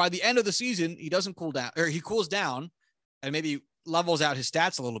by the end of the season he doesn't cool down, or he cools down and maybe levels out his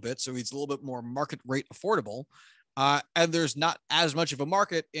stats a little bit, so he's a little bit more market rate affordable. And there's not as much of a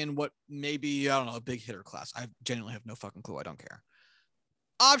market in what maybe, I don't know, a big hitter class. I genuinely have no fucking clue. I don't care.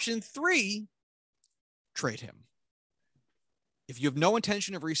 Option three, trade him. If you have no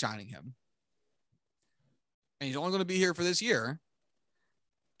intention of re-signing him, and he's only going to be here for this year,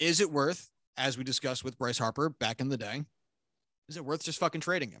 is it worth, as we discussed with Bryce Harper back in the day, is it worth just fucking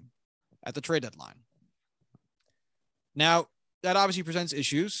trading him at the trade deadline? Now, that obviously presents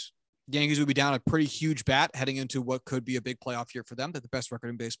issues. The Yankees would be down a pretty huge bat heading into what could be a big playoff year for them. They're the best record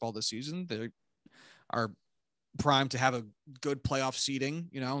in baseball this season. They are primed to have a good playoff seeding,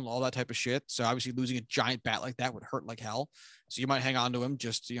 all that type of shit. So obviously losing a giant bat like that would hurt like hell. So you might hang on to him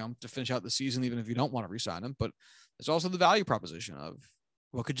just, to finish out the season, even if you don't want to re-sign him. But there's also the value proposition of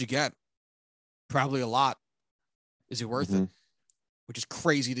what could you get? Probably a lot. Is it worth it? Which is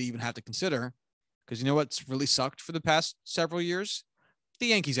crazy to even have to consider, because you know what's really sucked for the past several years? The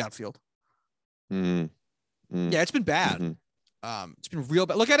Yankees outfield. Yeah, it's been bad. It's been real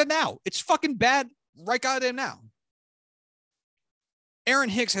bad. Look at it now. It's fucking bad right goddamn now. Aaron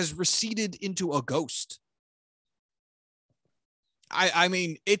Hicks has receded into a ghost. I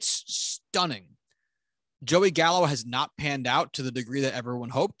mean, it's stunning. Joey Gallo has not panned out to the degree that everyone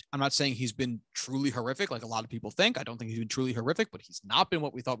hoped. I'm not saying he's been truly horrific like a lot of people think. I don't think he's been truly horrific, but he's not been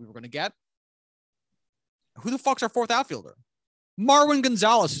what we thought we were going to get. Who the fuck's our fourth outfielder? Marwin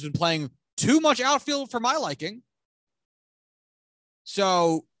Gonzalez has been playing too much outfield for my liking.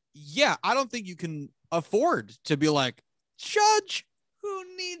 So, yeah, I don't think you can afford to be like, Judge,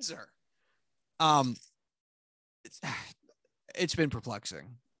 who needs her? It's been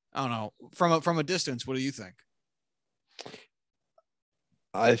perplexing. I don't know. From a distance, what do you think?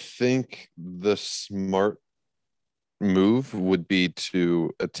 I think the smart move would be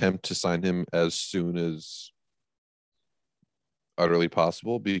to attempt to sign him as soon as utterly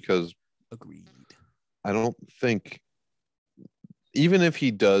possible, because agreed. I don't think, even if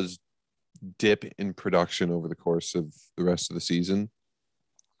he does dip in production over the course of the rest of the season,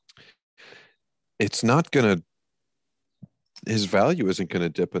 it's not going to, his value isn't going to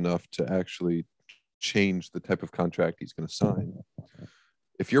dip enough to actually change the type of contract he's going to sign.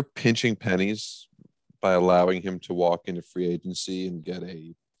 If you're pinching pennies by allowing him to walk into free agency and get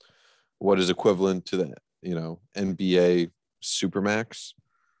what is equivalent to the, NBA Supermax,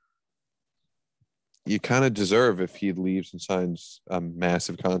 you kind of deserve, if he leaves and signs a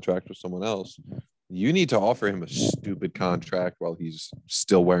massive contract with someone else, you need to offer him a stupid contract while he's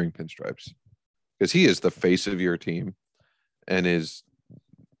still wearing pinstripes, because he is the face of your team and is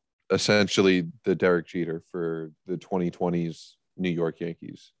essentially the Derek Jeter for the 2020s New York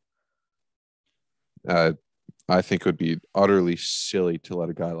Yankees. I think it would be utterly silly to let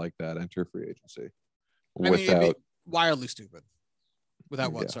a guy like that enter free agency without wildly stupid.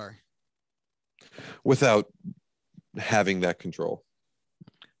 Without what? Yeah. Sorry. Without having that control.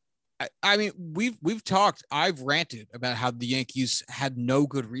 I mean, we've talked. I've ranted about how the Yankees had no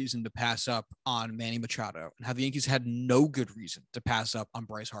good reason to pass up on Manny Machado, and how the Yankees had no good reason to pass up on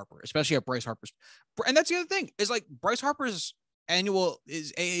Bryce Harper, especially at Bryce Harper's. And that's the other thing, is like Bryce Harper's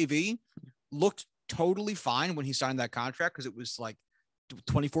his AAV looked totally fine when he signed that contract, because it was like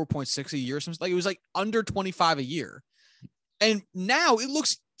 24.6 a year, or something. Like it was like under 25 a year, and now it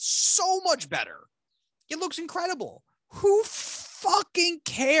looks so much better. It looks incredible. Who fucking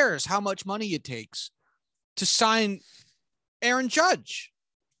cares how much money it takes to sign Aaron Judge?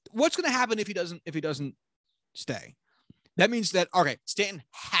 What's going to happen if he doesn't stay? That means that, okay, Stanton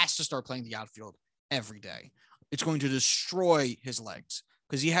has to start playing the outfield every day. It's going to destroy his legs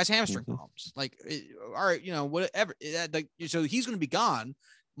because he has hamstring problems. Like, all right, whatever. So he's going to be gone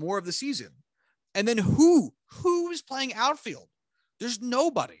more of the season. And then who is playing outfield? There's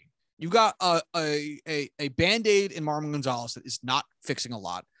nobody. You got a Band-Aid in Marwin Gonzalez that is not fixing a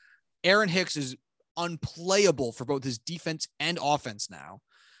lot. Aaron Hicks is unplayable for both his defense and offense now.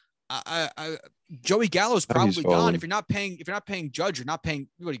 Joey Gallo is probably gone. If you're not paying Judge, you're not paying.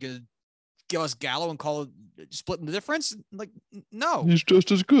 What, are you gonna give us Gallo and call it splitting the difference? Like, no, he's just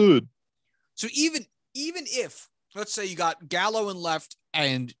as good. So even if, let's say, you got Gallo in left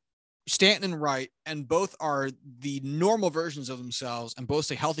and Stanton in right, and both are the normal versions of themselves, and both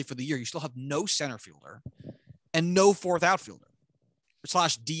stay healthy for the year, you still have no center fielder and no fourth outfielder /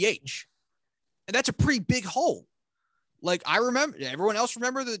 DH. And that's a pretty big hole. Like, I remember, everyone else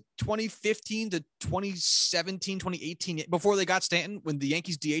remember the 2015 to 2017, 2018, before they got Stanton, when the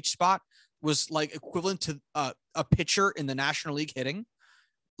Yankees DH spot was like equivalent to a pitcher in the National League hitting.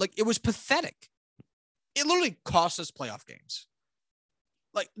 Like, it was pathetic. It literally cost us playoff games.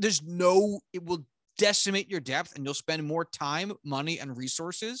 Like, it will decimate your depth, and you'll spend more time, money, and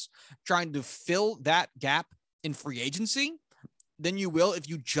resources trying to fill that gap in free agency than you will if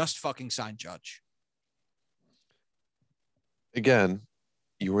you just fucking sign Judge. Again,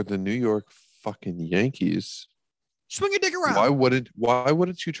 you were the New York fucking Yankees. Swing your dick around. Why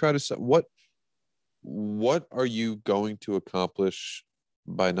wouldn't you try to what are you going to accomplish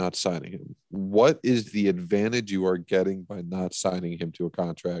by not signing him? What is the advantage you are getting by not signing him to a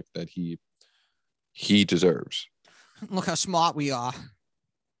contract that he deserves? Look how smart we are.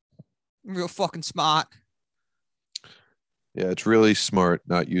 Real fucking smart. Yeah, it's really smart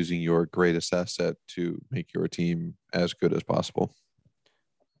not using your greatest asset to make your team as good as possible.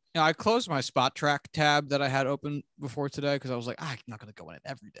 Yeah, I closed my spot track tab that I had open before today because I was like, I'm not going to go in it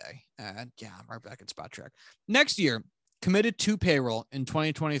every day. And yeah, I'm right back in spot track. Next year, committed to payroll in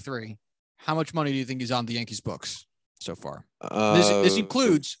 2023. How much money do you think is on the Yankees books so far? This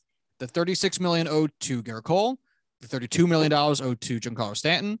includes the $36 million owed to Gerrit Cole, the $32 million owed to Giancarlo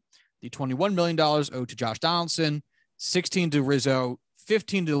Stanton, the $21 million owed to Josh Donaldson, 16 to Rizzo,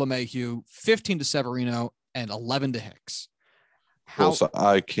 15 to LeMahieu, 15 to Severino, and 11 to Hicks. So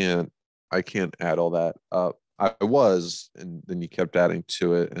I can't add all that up. I was, and then you kept adding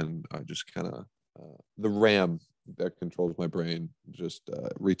to it, and I just kind of the RAM that controls my brain just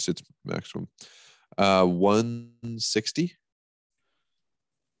reached its maximum. 160,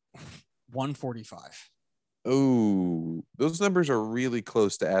 145. Oh, those numbers are really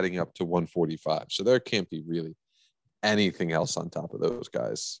close to adding up to 145. So there can't be really anything else on top of those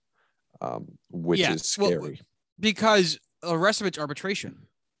guys, which is scary. Well, because the rest of it's arbitration.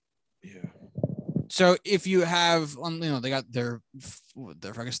 Yeah. So if you have, they got their,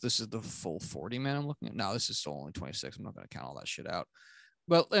 I guess this is the full 40 man I'm looking at. No, this is still only 26. I'm not going to count all that shit out.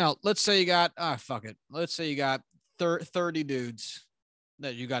 But, let's say you got, fuck it. Let's say you got 30 dudes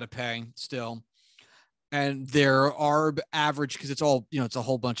that you got to pay still. And their ARB average, because it's all, it's a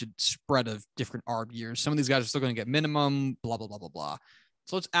whole bunch of spread of different ARB years. Some of these guys are still going to get minimum, blah, blah, blah, blah, blah.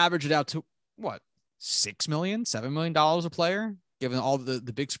 So let's average it out to what? $6 million, $7 million a player, given all the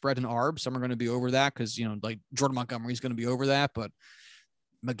big spread in ARB. Some are going to be over that because, like Jordan Montgomery's going to be over that, but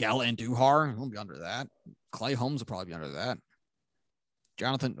Miguel Andujar will be under that. Clay Holmes will probably be under that.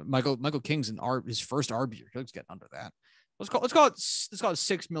 Michael King's in ARB, his first ARB year. He'll get under that. Let's call it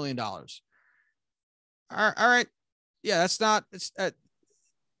 $6 million. All right. Yeah, that's not. It's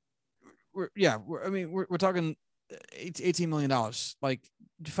we're talking $18 million. Like,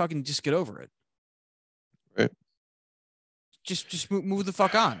 fucking just get over it. Right. Just move the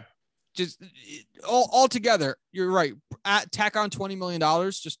fuck on. Just all together. You're right. Tack on $20 million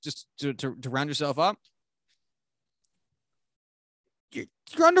just to round yourself up.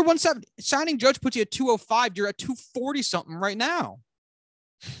 You're under 170. Signing Judge puts you at 205. You're at 240 something right now.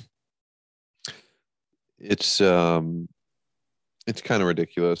 It's kind of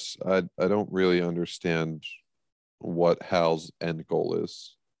ridiculous. I don't really understand what Hal's end goal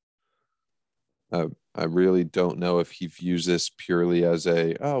is. I really don't know if he views this purely as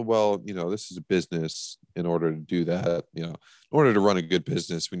this is a business. In order to do that, in order to run a good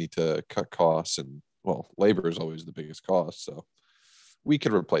business, we need to cut costs, and labor is always the biggest cost. So we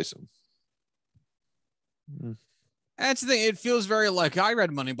could replace him. That's the thing. It feels very like I read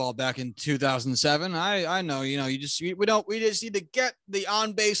Moneyball back in 2007. I know, we just need to get the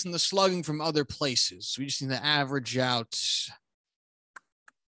on base and the slugging from other places. We just need to average out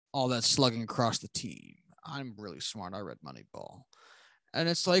all that slugging across the team. I'm really smart. I read Moneyball. And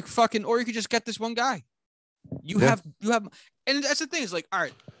it's like fucking, or you could just get this one guy. You have, and that's the thing. It's like, all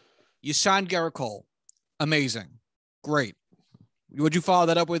right, you signed Gerrit Cole. Amazing. Great. Would you follow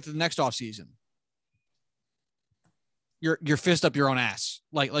that up with the next offseason? You're fist up your own ass.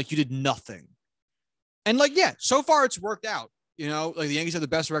 Like you did nothing. And so far it's worked out. Like the Yankees have the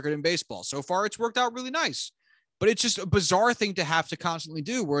best record in baseball. So far it's worked out really nice. But it's just a bizarre thing to have to constantly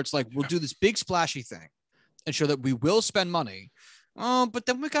do where it's like, we'll do this big splashy thing and show that we will spend money. Oh, but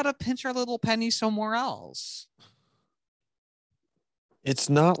then we got to pinch our little penny somewhere else. It's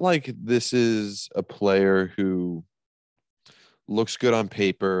not like this is a player who looks good on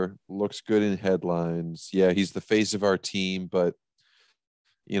paper, looks good in headlines. Yeah, he's the face of our team, but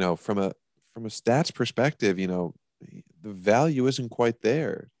from a stats perspective, the value isn't quite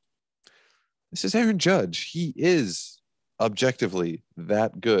there. This is Aaron Judge. He is objectively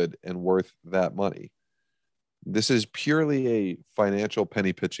that good and worth that money. This is purely a financial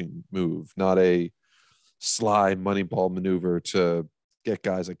penny pitching move, not a sly money ball maneuver to get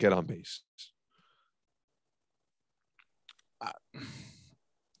guys that get on base.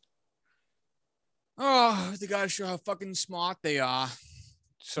 Oh, the guys show how fucking smart they are.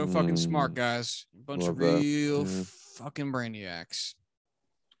 So fucking smart, guys. A bunch of real fucking brainiacs.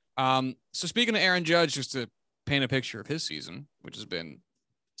 So speaking of Aaron Judge, just to paint a picture of his season, which has been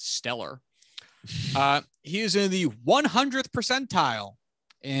stellar, he is in the 100th percentile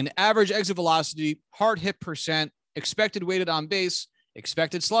in average exit velocity, hard hit percent, expected weighted on base,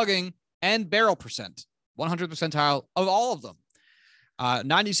 expected slugging, and barrel percent. 100th percentile of all of them.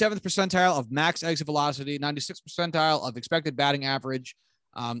 97th percentile of max exit velocity, 96th percentile of expected batting average.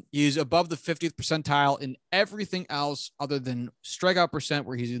 He's above the 50th percentile in everything else other than strikeout percent,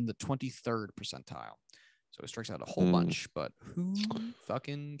 where he's in the 23rd percentile. So he strikes out a whole bunch, but who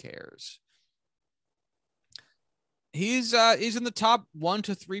fucking cares? He's in the top 1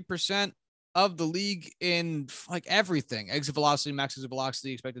 to 3% of the league in like everything: exit velocity, max exit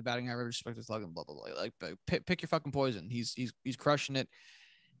velocity, expected batting average, expected slugging, blah blah blah. Like pick your fucking poison. He's crushing it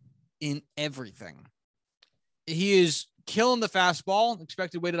in everything. He is killing the fastball.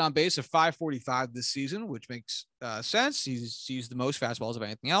 Expected weighted on base of 545 this season, which makes sense. He's the most fastballs of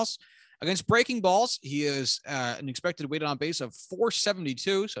anything else. Against breaking balls, he is an expected weighted on base of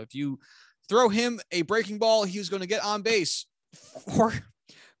 472. So if you throw him a breaking ball, he's going to get on base for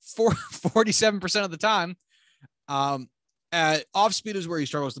 47% of the time. Off speed is where he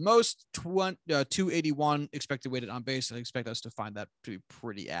struggles the most. 281 expected weighted on base. I expect us to find that to be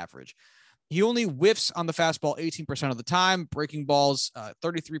pretty average. He only whiffs on the fastball 18% of the time, breaking balls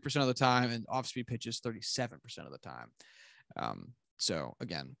 33% of the time, and off speed pitches 37% of the time. So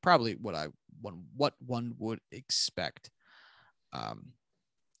again, probably what one would expect.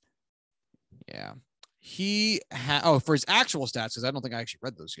 Yeah. For his actual stats, because I don't think I actually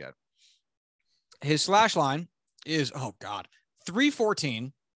read those yet. His slash line is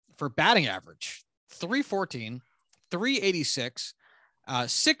 314 for batting average, 314, 386,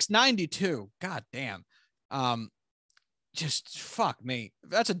 692. God damn. Just fuck me.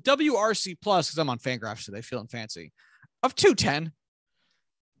 That's a WRC plus, because I'm on Fangraphs today, feeling fancy, of 210.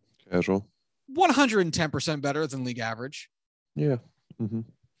 Casual. 110% better than league average. Yeah. Mm-hmm.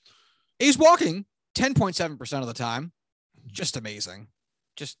 He's walking 10.7% of the time. Just amazing.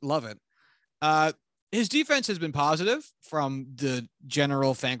 Just love it. His defense has been positive from the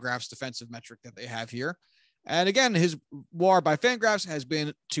general Fangraphs defensive metric that they have here. And again, his WAR by Fangraphs has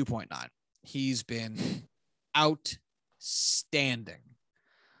been 2.9. He's been outstanding.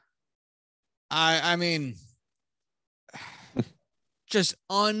 I mean, just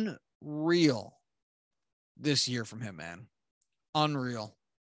unreal this year from him, man. Unreal.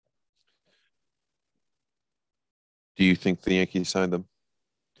 Do you think the Yankees signed him?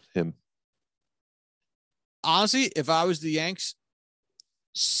 Honestly, if I was the Yanks,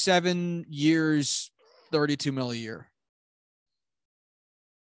 7 years, $32 million a year.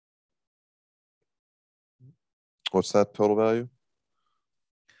 What's that total value?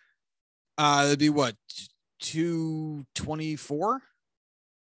 It'd be what, 224?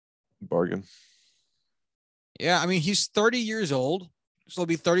 Bargain. Yeah, I mean, he's 30 years old, so he'll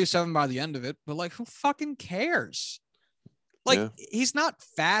be 37 by the end of it. But like, who fucking cares? Like, He's not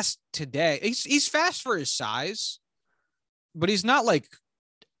fast today. He's fast for his size, but he's not like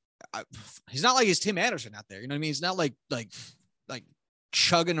he's Tim Anderson out there. You know what I mean? He's not like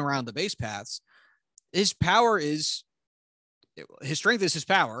chugging around the base paths. His strength is his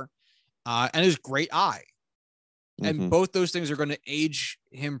power, and his great eye. And both those things are going to age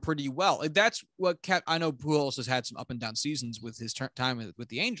him pretty well. Like, that's what kept. I know Pujols has had some up and down seasons with his time with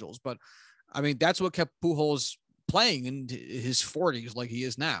the Angels, but I mean, that's what kept Pujols playing in his 40s like he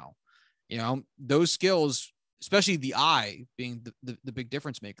is now. You know, those skills, especially the eye being the big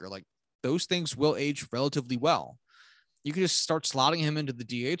difference maker, like those things will age relatively well. You can just start slotting him into the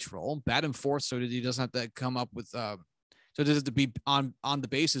DH role, bat him fourth so that he doesn't have to come up with so it doesn't have to be on the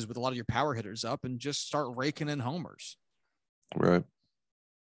bases with a lot of your power hitters up, and just start raking in homers. Right.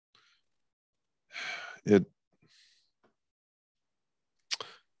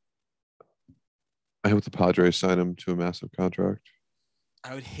 I hope the Padres sign him to a massive contract.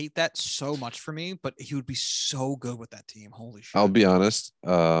 I would hate that so much for me, but he would be so good with that team. Holy shit. I'll be honest.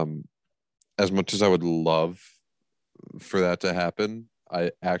 As much as I would love for that to happen,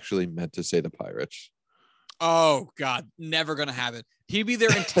 I actually meant to say the Pirates. Oh, God. Never going to have it. He'd be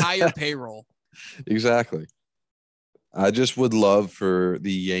their entire payroll. Exactly. I just would love for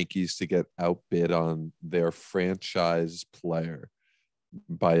the Yankees to get outbid on their franchise player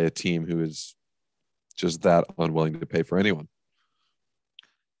by a team who is just that unwilling to pay for anyone.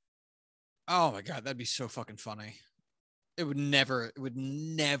 Oh my God, that'd be so fucking funny. It would never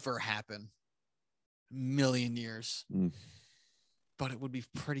happen. Million years. But it would be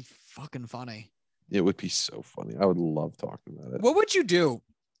pretty fucking funny. It would be so funny. I would love talking about it. What would you do?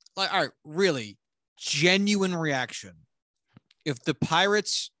 Like, all right, really genuine reaction. If the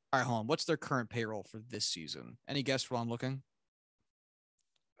Pirates are home, what's their current payroll for this season? Any guess while I'm looking?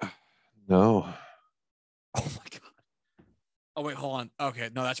 No. Oh my God. Oh, wait, hold on. Okay.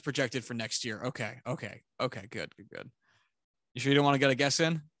 No, that's projected for next year. Okay. Good. You sure you don't want to get a guess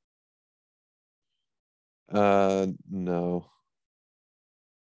in? No.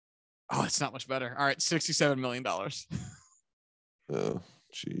 Oh, it's not much better. All right. $67 million Oh,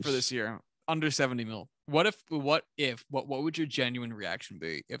 jeez. for this year. Under 70 mil. What would your genuine reaction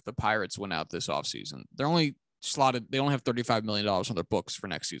be if the Pirates went out this offseason? They only have $35 million on their books for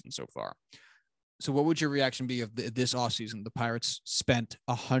next season so far. So what would your reaction be if this offseason the Pirates spent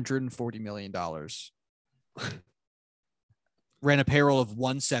 $140 million, ran a payroll of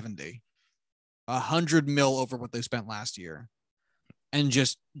 170, 100 mil over what they spent last year, and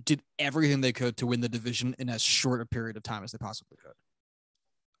just did everything they could to win the division in as short a period of time as they possibly could?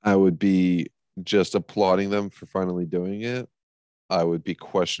 I would be just applauding them for finally doing it. I would be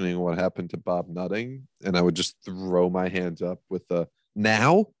questioning what happened to Bob Nutting, and I would just throw my hands up with the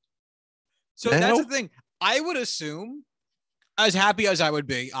now. So that's the thing. I would assume, as happy as I would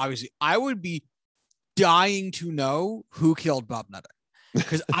be, obviously, I would be dying to know who killed Bob Nutting.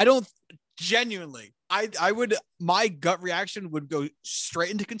 Because I don't genuinely, my gut reaction would go straight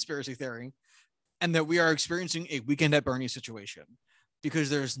into conspiracy theory and that we are experiencing a Weekend at Bernie's situation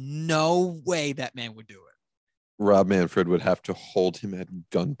because there's no way that man would do it. Rob Manfred would have to hold him at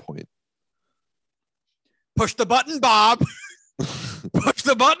gunpoint. Push the button, Bob. Push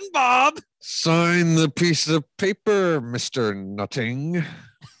the button, Bob. Sign the piece of paper, Mr. Nutting.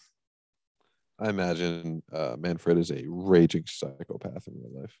 I imagine Manfred is a raging psychopath in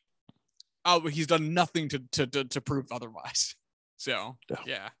real life. Oh, but he's done nothing to prove otherwise. So, No.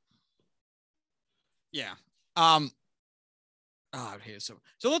 Yeah. Oh, I hate it so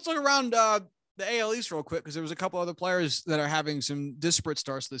let's look around the AL East real quick because there was a couple other players that are having some disparate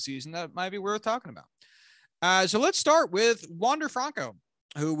starts this season that might be worth talking about. So let's start with Wander Franco,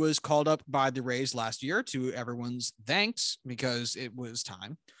 who was called up by the Rays last year to everyone's thanks because it was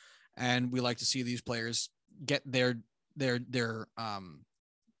time. And we like to see these players get their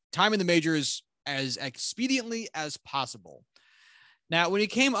time in the majors as expediently as possible. Now, when he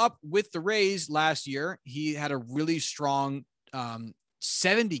came up with the Rays last year, he had a really strong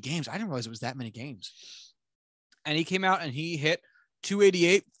 70 games. I didn't realize it was that many games. And he came out and he hit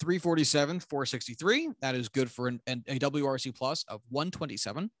 288, 347, 463. That is good for a WRC plus of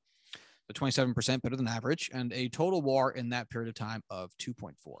 127, so 27% better than average, and a total WAR in that period of time of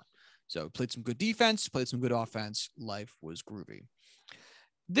 2.4. So played some good defense, played some good offense. Life was groovy.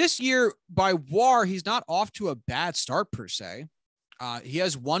 This year, by WAR, he's not off to a bad start per se. He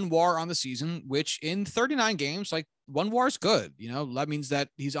has one WAR on the season, which in 39 games, like one WAR is good. You know, that means that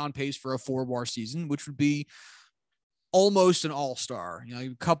he's on pace for a 4 WAR season, which would be almost an all-star, you know,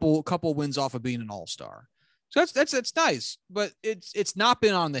 a couple wins off of being an all-star. So that's nice, but it's not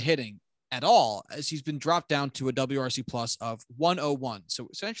been on the hitting at all as he's been dropped down to a WRC plus of 101. So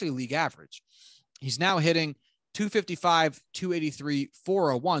essentially league average. He's now hitting 255, 283,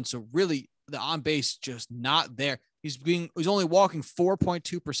 401. So really the on base just not there. He's only walking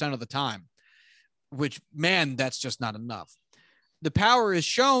 4.2% of the time, which, man, that's just not enough. The power is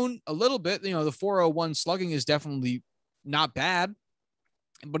shown a little bit. You know, the 401 slugging is definitely not bad,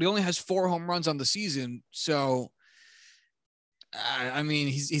 but he only has 4 home runs on the season. So, I mean,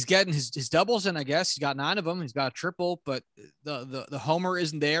 he's getting his doubles in, I guess. He's got 9 of them. He's got a triple, but the homer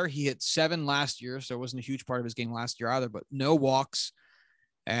isn't there. He hit 7 last year, so it wasn't a huge part of his game last year either, but no walks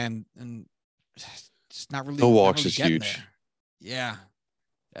and it's not really. No walks really is huge. there. Yeah.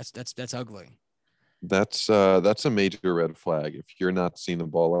 That's ugly. That's a major red flag. If you're not seeing the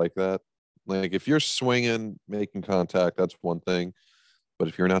ball like that, like if you're swinging, making contact, that's one thing. But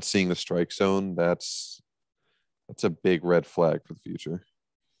if you're not seeing the strike zone, that's a big red flag for the future.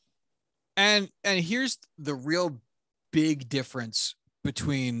 And here's the real big difference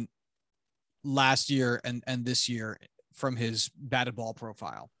between last year and this year from his batted ball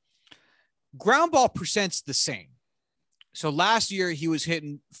profile. Ground ball percent's the same. So last year he was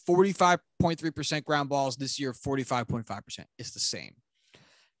hitting 45.3% ground balls. This year, 45.5%. It's the same.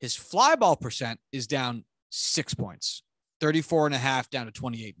 His fly ball percent is down 6 points, 34.5 down to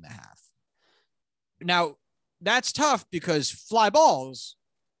 28.5. Now that's tough because fly balls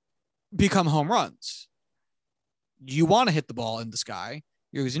become home runs. you want to hit the ball in the sky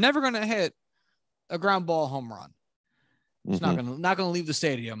because you're never going to hit a ground ball home run. It's not going to leave the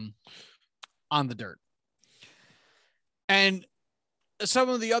stadium on the dirt. And some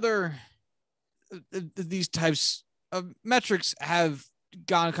of the other these types of metrics have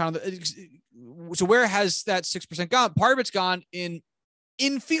gone kind of so where has that 6% gone? Part of it's gone in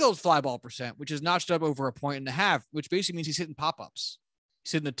infield fly ball percent, which is notched up over 1.5, which basically means he's hitting pop-ups.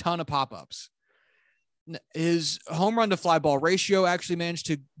 He's hitting a ton of pop-ups. His home run to fly ball ratio actually managed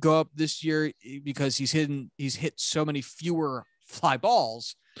to go up this year because he's hit so many fewer fly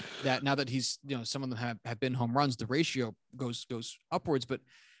balls that now that he's, some of them have been home runs, the ratio goes upwards, but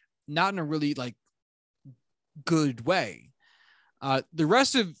not in a really like good way. The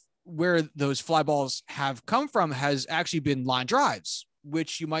rest of where those fly balls have come from has actually been line drives,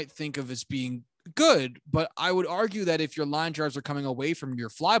 which you might think of as being good, but I would argue that if your line drives are coming away from your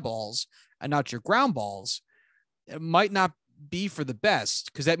fly balls and not your ground balls, it might not be for the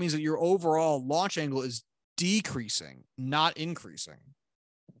best, because that means that your overall launch angle is decreasing, not increasing.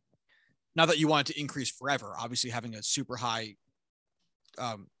 Not that you want it to increase forever. Obviously, having a super high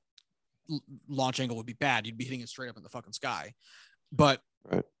launch angle would be bad. You'd be hitting it straight up in the fucking sky. But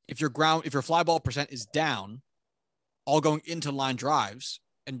right. if your fly ball percent is down, all going into line drives,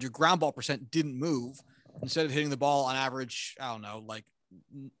 and your ground ball percent didn't move, instead of hitting the ball on average, I don't know, like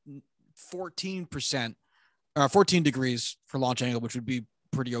 14% or 14 degrees for launch angle, which would be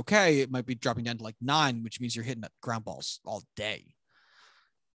pretty okay. It might be dropping down to like 9, which means you're hitting ground balls all day.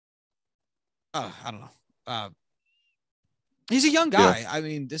 I don't know. He's a young guy. Yeah. I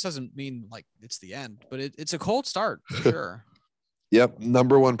mean, this doesn't mean like it's the end, but it's a cold start for sure. Yep.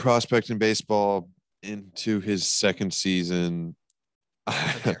 Number 1 prospect in baseball into his second season.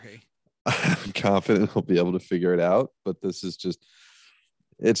 I'm confident he'll be able to figure it out, but this is just,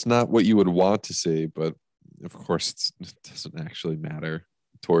 it's not what you would want to see, but of course it doesn't actually matter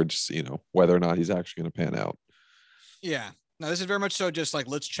towards, whether or not he's actually going to pan out. Yeah. No, this is very much so just like,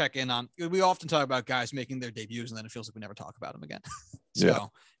 let's check in on, we often talk about guys making their debuts and then it feels like we never talk about them again.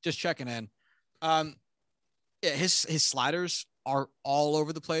 Just checking in. His sliders are all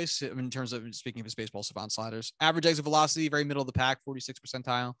over the place in terms of, speaking of his baseball savant sliders. Average exit velocity, very middle of the pack, 46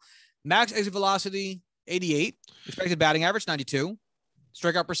 percentile. Max exit velocity, 88. Expected batting average, 92.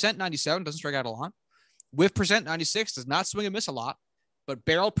 Strikeout percent, 97. Doesn't strike out a lot. Whiff percent, 96. Does not swing and miss a lot. But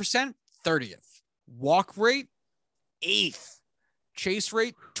barrel percent, 30th. Walk rate, 8th. Chase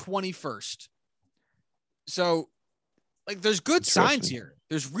rate, 21st. So, like, there's good signs here.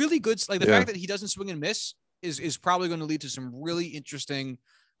 There's really good, like the fact that he doesn't swing and miss is probably going to lead to some really interesting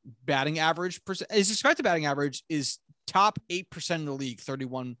batting average. His expected batting average is top 8% in the league,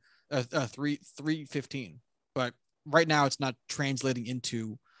 315. But right now it's not translating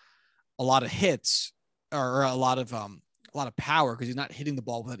into a lot of hits or a lot of power, because he's not hitting the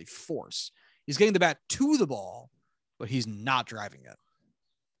ball with any force. He's getting the bat to the ball, but he's not driving it.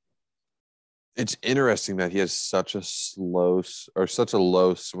 It's interesting that he has such a low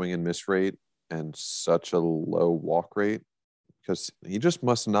swing and miss rate and such a low walk rate, because he just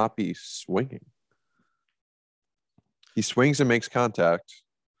must not be swinging. He swings and makes contact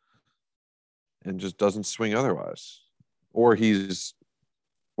and just doesn't swing otherwise. Or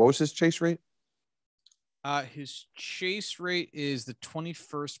what was his chase rate? His chase rate is the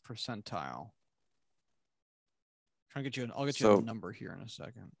 21st percentile. I'll get you the number here in a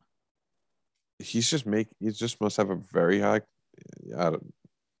second. He just must have a very high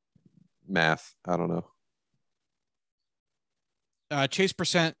math. I don't know. Chase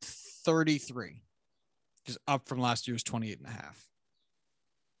percent 33, which is up from last year's 28.5.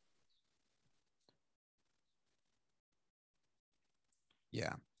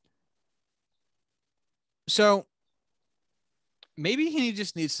 Yeah. So maybe he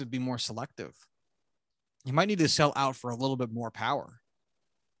just needs to be more selective. He might need to sell out for a little bit more power.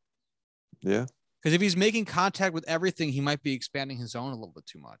 Yeah. Because if he's making contact with everything, he might be expanding his zone a little bit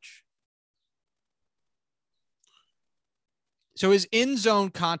too much. So his in-zone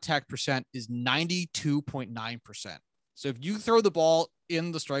contact percent is 92.9%. So if you throw the ball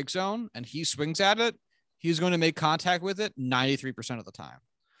in the strike zone and he swings at it, he's going to make contact with it 93% of the time.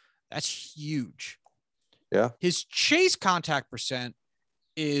 That's huge. Yeah. His chase contact percent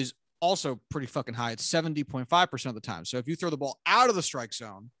is also pretty fucking high. It's 70.5% of the time. So if you throw the ball out of the strike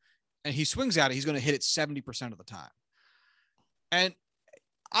zone and he swings at it, he's going to hit it 70% of the time. And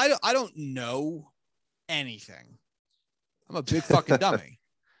I don't know anything. I'm a big fucking dummy.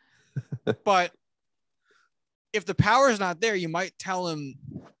 But if the power is not there, you might tell him,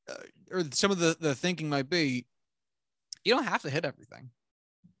 or some of the thinking might be, you don't have to hit everything.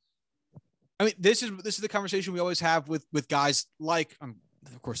 I mean, this is the conversation we always have with guys like,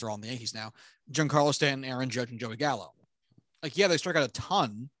 of course, they're all in the Yankees now, Giancarlo Stanton, Aaron Judge, and Joey Gallo. Like, yeah, they strike out a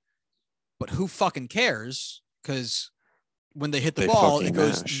ton, but who fucking cares? Because when they hit the ball, it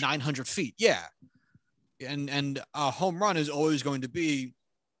goes 900 feet. Yeah. And a home run is always going to be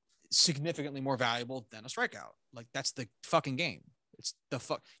significantly more valuable than a strikeout. Like, that's the fucking game. It's the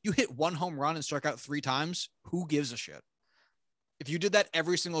fuck. You hit one home run and strike out 3 times. Who gives a shit? If you did that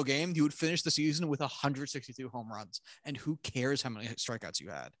every single game, you would finish the season with 162 home runs. And who cares how many strikeouts you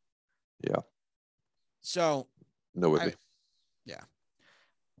had? Yeah. So. No way. Yeah.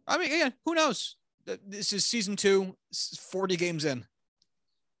 I mean, again, who knows? This is season 2, 40 games in.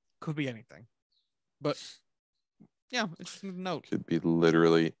 Could be anything. But, yeah, interesting to note. Could be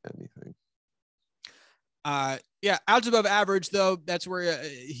literally anything. Yeah, outs above average, though. That's where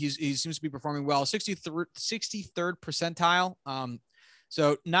he seems to be performing well. 63rd percentile.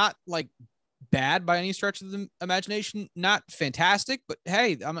 So not like bad by any stretch of the imagination. Not fantastic, but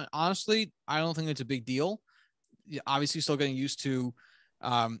hey, I mean, honestly, I don't think it's a big deal. Obviously, still getting used to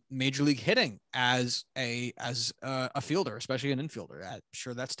major league hitting as a fielder, especially an infielder. I'm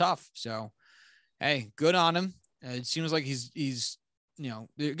sure that's tough. So, hey, good on him. It seems like he's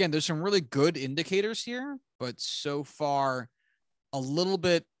again, there's some really good indicators here, but so far a little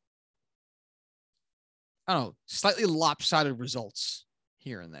bit, I don't know, slightly lopsided results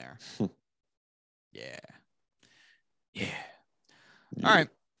here and there. Yeah. All right.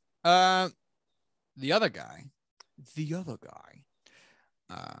 The other guy, Vlad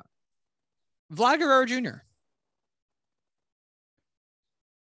Guerrero Jr.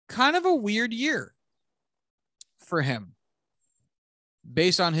 Kind of a weird year for him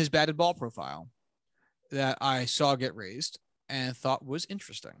based on his batted ball profile that I saw get raised and thought was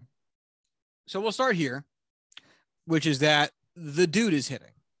interesting. So we'll start here, which is that the dude is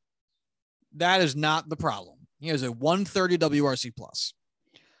hitting. That is not the problem. He has a 130 WRC plus.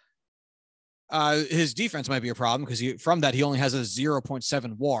 His defense might be a problem because from that he only has a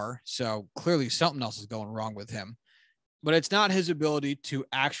 0.7 WAR. So clearly something else is going wrong with him. But it's not his ability to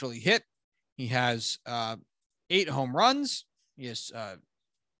actually hit. He has 8 home runs. He has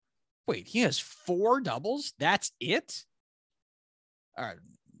he has 4 doubles. That's it. All right,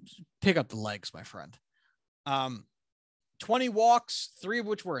 pick up the legs, my friend. 20 walks, 3 of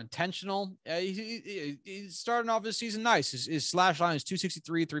which were intentional. He's starting off his season nice. His slash line is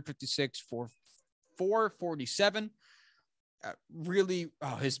 263, 356, 447. Really,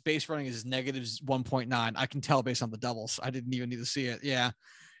 his base running is negative 1.9. I can tell based on the doubles. I didn't even need to see it. Yeah,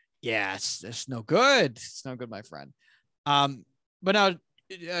 it's no good. It's no good, my friend. But now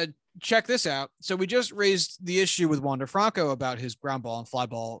check this out. So we just raised the issue with Wander Franco about his ground ball and fly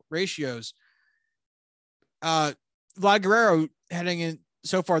ball ratios. Vlad Guerrero heading in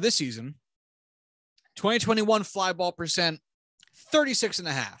so far this season, 2021 fly ball percent,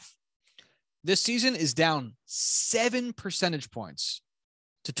 36.5. This season is down 7 percentage points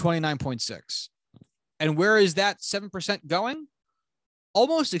to 29.6. And where is that 7% going?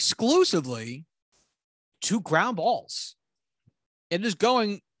 Almost exclusively to ground balls. It is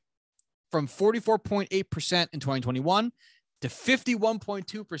going from 44.8% in 2021 to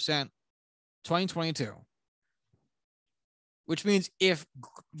 51.2% 2022. Which means if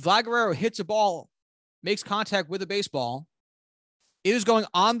Vlad Guerrero hits a ball, makes contact with a baseball, it is going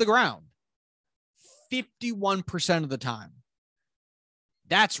on the ground 51% of the time.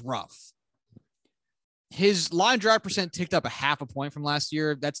 That's rough. His line drive percent ticked up 0.5 point from last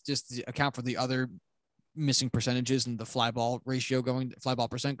year. That's just to account for the other missing percentages and the fly ball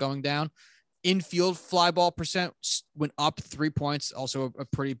percent going down. Infield fly ball percent went up 3 points. Also a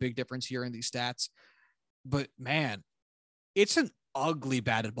pretty big difference here in these stats. But man, it's an ugly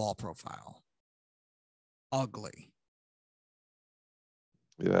batted ball profile. Ugly.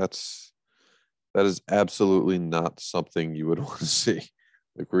 Yeah, that is absolutely not something you would want to see.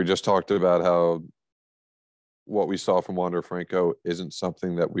 Like we just talked about how what we saw from Wander Franco isn't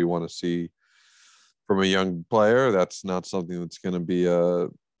something that we want to see from a young player. That's not something that's going to be or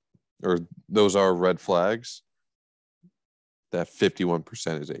those are red flags. That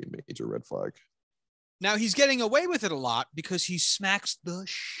 51% is a major red flag. Now he's getting away with it a lot because he smacks the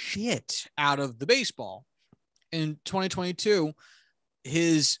shit out of the baseball. In 2022,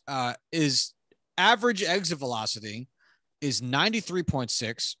 his average exit velocity is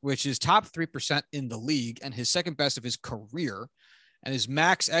 93.6, which is top 3% in the league and his second best of his career. And his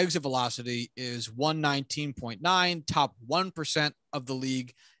max exit velocity is 119.9, top 1% of the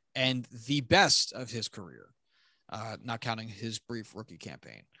league and the best of his career, not counting his brief rookie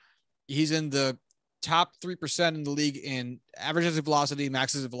campaign. He's in the top 3% in the league in average exit velocity,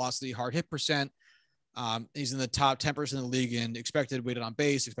 max exit velocity, hard hit percent. He's in the top 10% of the league in expected weighted on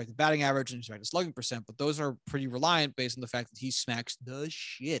base, expected batting average, and expected slugging percent. But those are pretty reliant based on the fact that he smacks the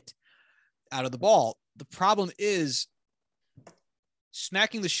shit out of the ball. The problem is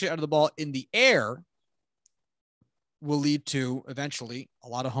smacking the shit out of the ball in the air will lead to eventually a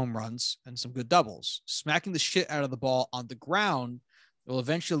lot of home runs and some good doubles. Smacking the shit out of the ball on the ground will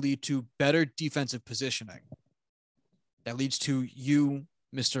eventually lead to better defensive positioning. That leads to you,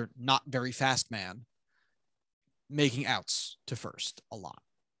 Mr. Not Very Fast Man, making outs to first a lot.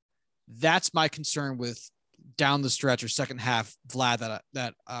 That's my concern with down the stretch or second half Vlad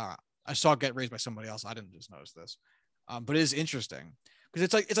that I saw get raised by somebody else. I didn't just notice this, but it is interesting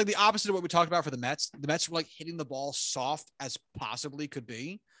because it's like the opposite of what we talked about for the Mets. The Mets were like hitting the ball soft as possibly could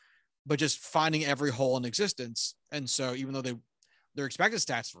be, but just finding every hole in existence. And so even though their expected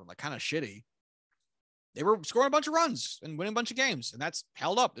stats were like kind of shitty, they were scoring a bunch of runs and winning a bunch of games, and that's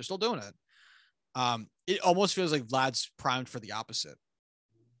held up. They're still doing it. It almost feels like Vlad's primed for the opposite.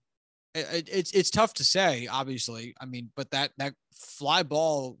 It's tough to say, obviously. I mean, but that fly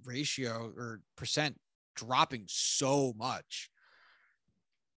ball ratio or percent dropping so much,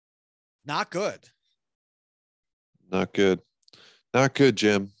 not good. Not good. Not good,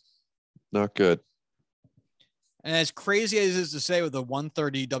 Jim. Not good. And as crazy as it is to say with a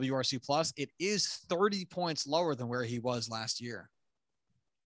 130 WRC plus, it is 30 points lower than where he was last year.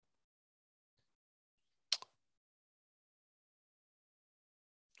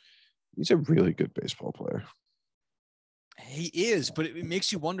 He's a really good baseball player. He is, but it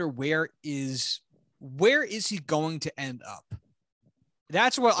makes you wonder where is he going to end up?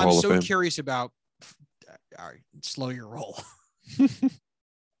 That's what I'm so curious about. All right, slow your roll.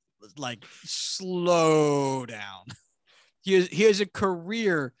 Like, slow down. He has a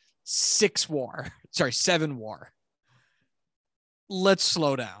career 7 WAR. Let's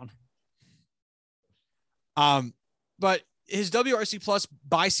slow down. But his WRC plus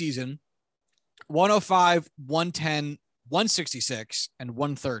by season, 105, 110, 166, and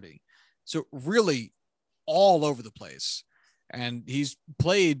 130. So really all over the place. And he's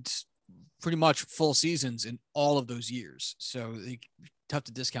played pretty much full seasons in all of those years. So tough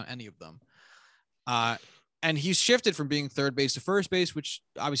to discount any of them. And he's shifted from being third base to first base, which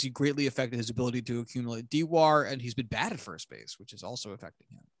obviously greatly affected his ability to accumulate DWAR. And he's been bad at first base, which is also affecting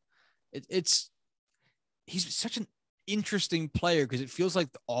him. He's such an interesting player because it feels like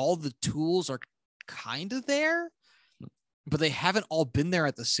all the tools are kind of there, but they haven't all been there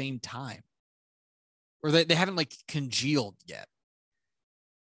at the same time, or they haven't like congealed yet.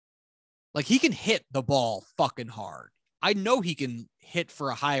 Like, he can hit the ball fucking hard. I know he can hit for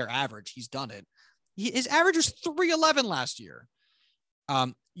a higher average. He's done it. His average was 311 last year.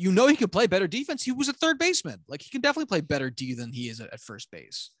 You know, he could play better defense. He was a third baseman. Like, he can definitely play better D than he is at first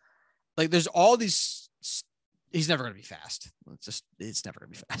base. Like, there's all these. He's never going to be fast. It's never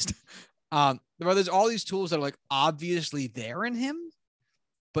going to be fast. There's all these tools that are like obviously there in him,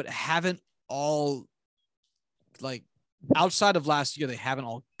 but haven't all, like, outside of last year, they haven't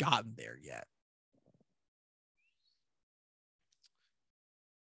all gotten there yet.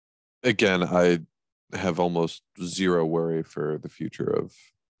 Again, I have almost zero worry for the future of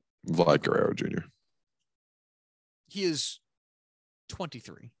Vlad Guerrero Jr. He is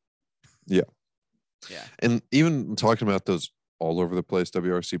 23. Yeah. Yeah. And even talking about those all over the place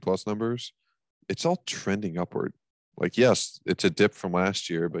WRC plus numbers, it's all trending upward. Like, yes, it's a dip from last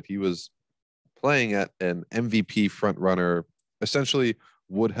year, but he was playing at an MVP front runner, essentially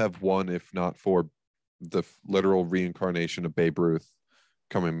would have won if not for the literal reincarnation of Babe Ruth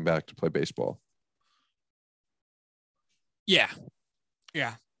coming back to play baseball. Yeah.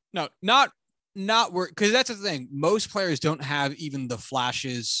 Yeah. No, not work, because that's the thing. Most players don't have even the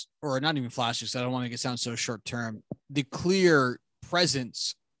flashes, or not even flashes. I don't want to make it sound so short term. The clear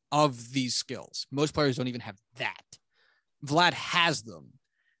presence of these skills. Most players don't even have that. Vlad has them.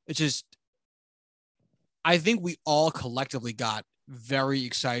 It's just, I think we all collectively got very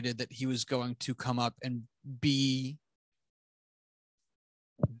excited that he was going to come up and be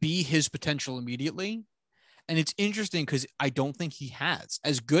his potential immediately. And it's interesting because I don't think he has.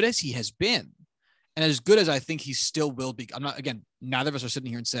 As good as he has been, and as good as I think he still will be. I'm not, again, neither of us are sitting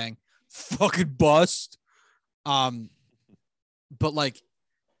here and saying, fucking bust. But like,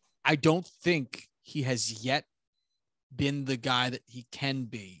 I don't think he has yet been the guy that he can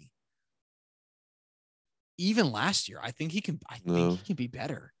be. Even last year, I think he can be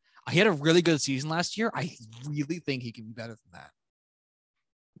better. He had a really good season last year. I really think he can be better than that.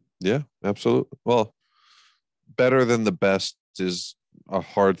 Yeah, absolutely. Well, better than the best is a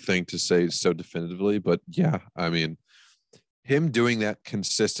hard thing to say so definitively, but yeah, I mean, him doing that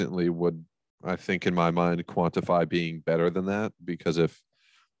consistently would, I think, in my mind, quantify being better than that. Because if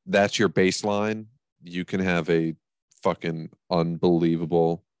that's your baseline, you can have a fucking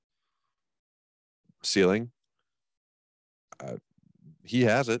unbelievable ceiling. He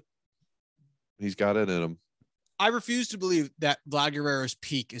has it. He's got it in him. I refuse to believe that Vlad Guerrero's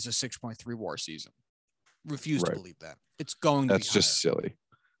peak is a 6.3 WAR season. Refuse to believe that. It's going to be That's just silly.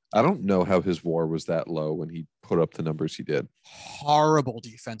 I don't know how his WAR was that low when he put up the numbers he did. Horrible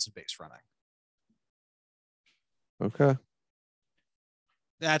defensive base running. Okay.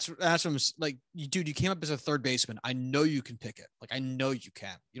 That's what I'm like, dude, you came up as a third baseman. I know you can pick it. Like, I know you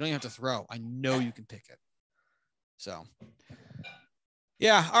can. You don't even have to throw. I know you can pick it. So,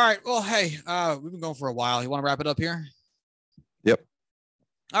 yeah. All right. Well, hey, we've been going for a while. You want to wrap it up here? Yep.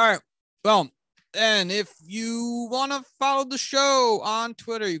 All right. Well, and if you want to follow the show on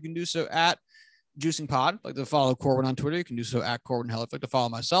Twitter, you can do so at Juicing Pod. Like to follow Corwin on Twitter, you can do so at Corwin Hell. If you'd like to follow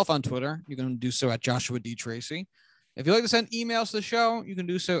myself on Twitter, you can do so at Joshua D. Tracy. If you'd like to send emails to the show, you can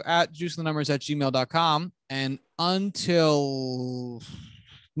do so at juicingthenumbers@gmail.com. And until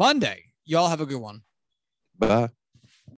Monday, y'all have a good one. Bye.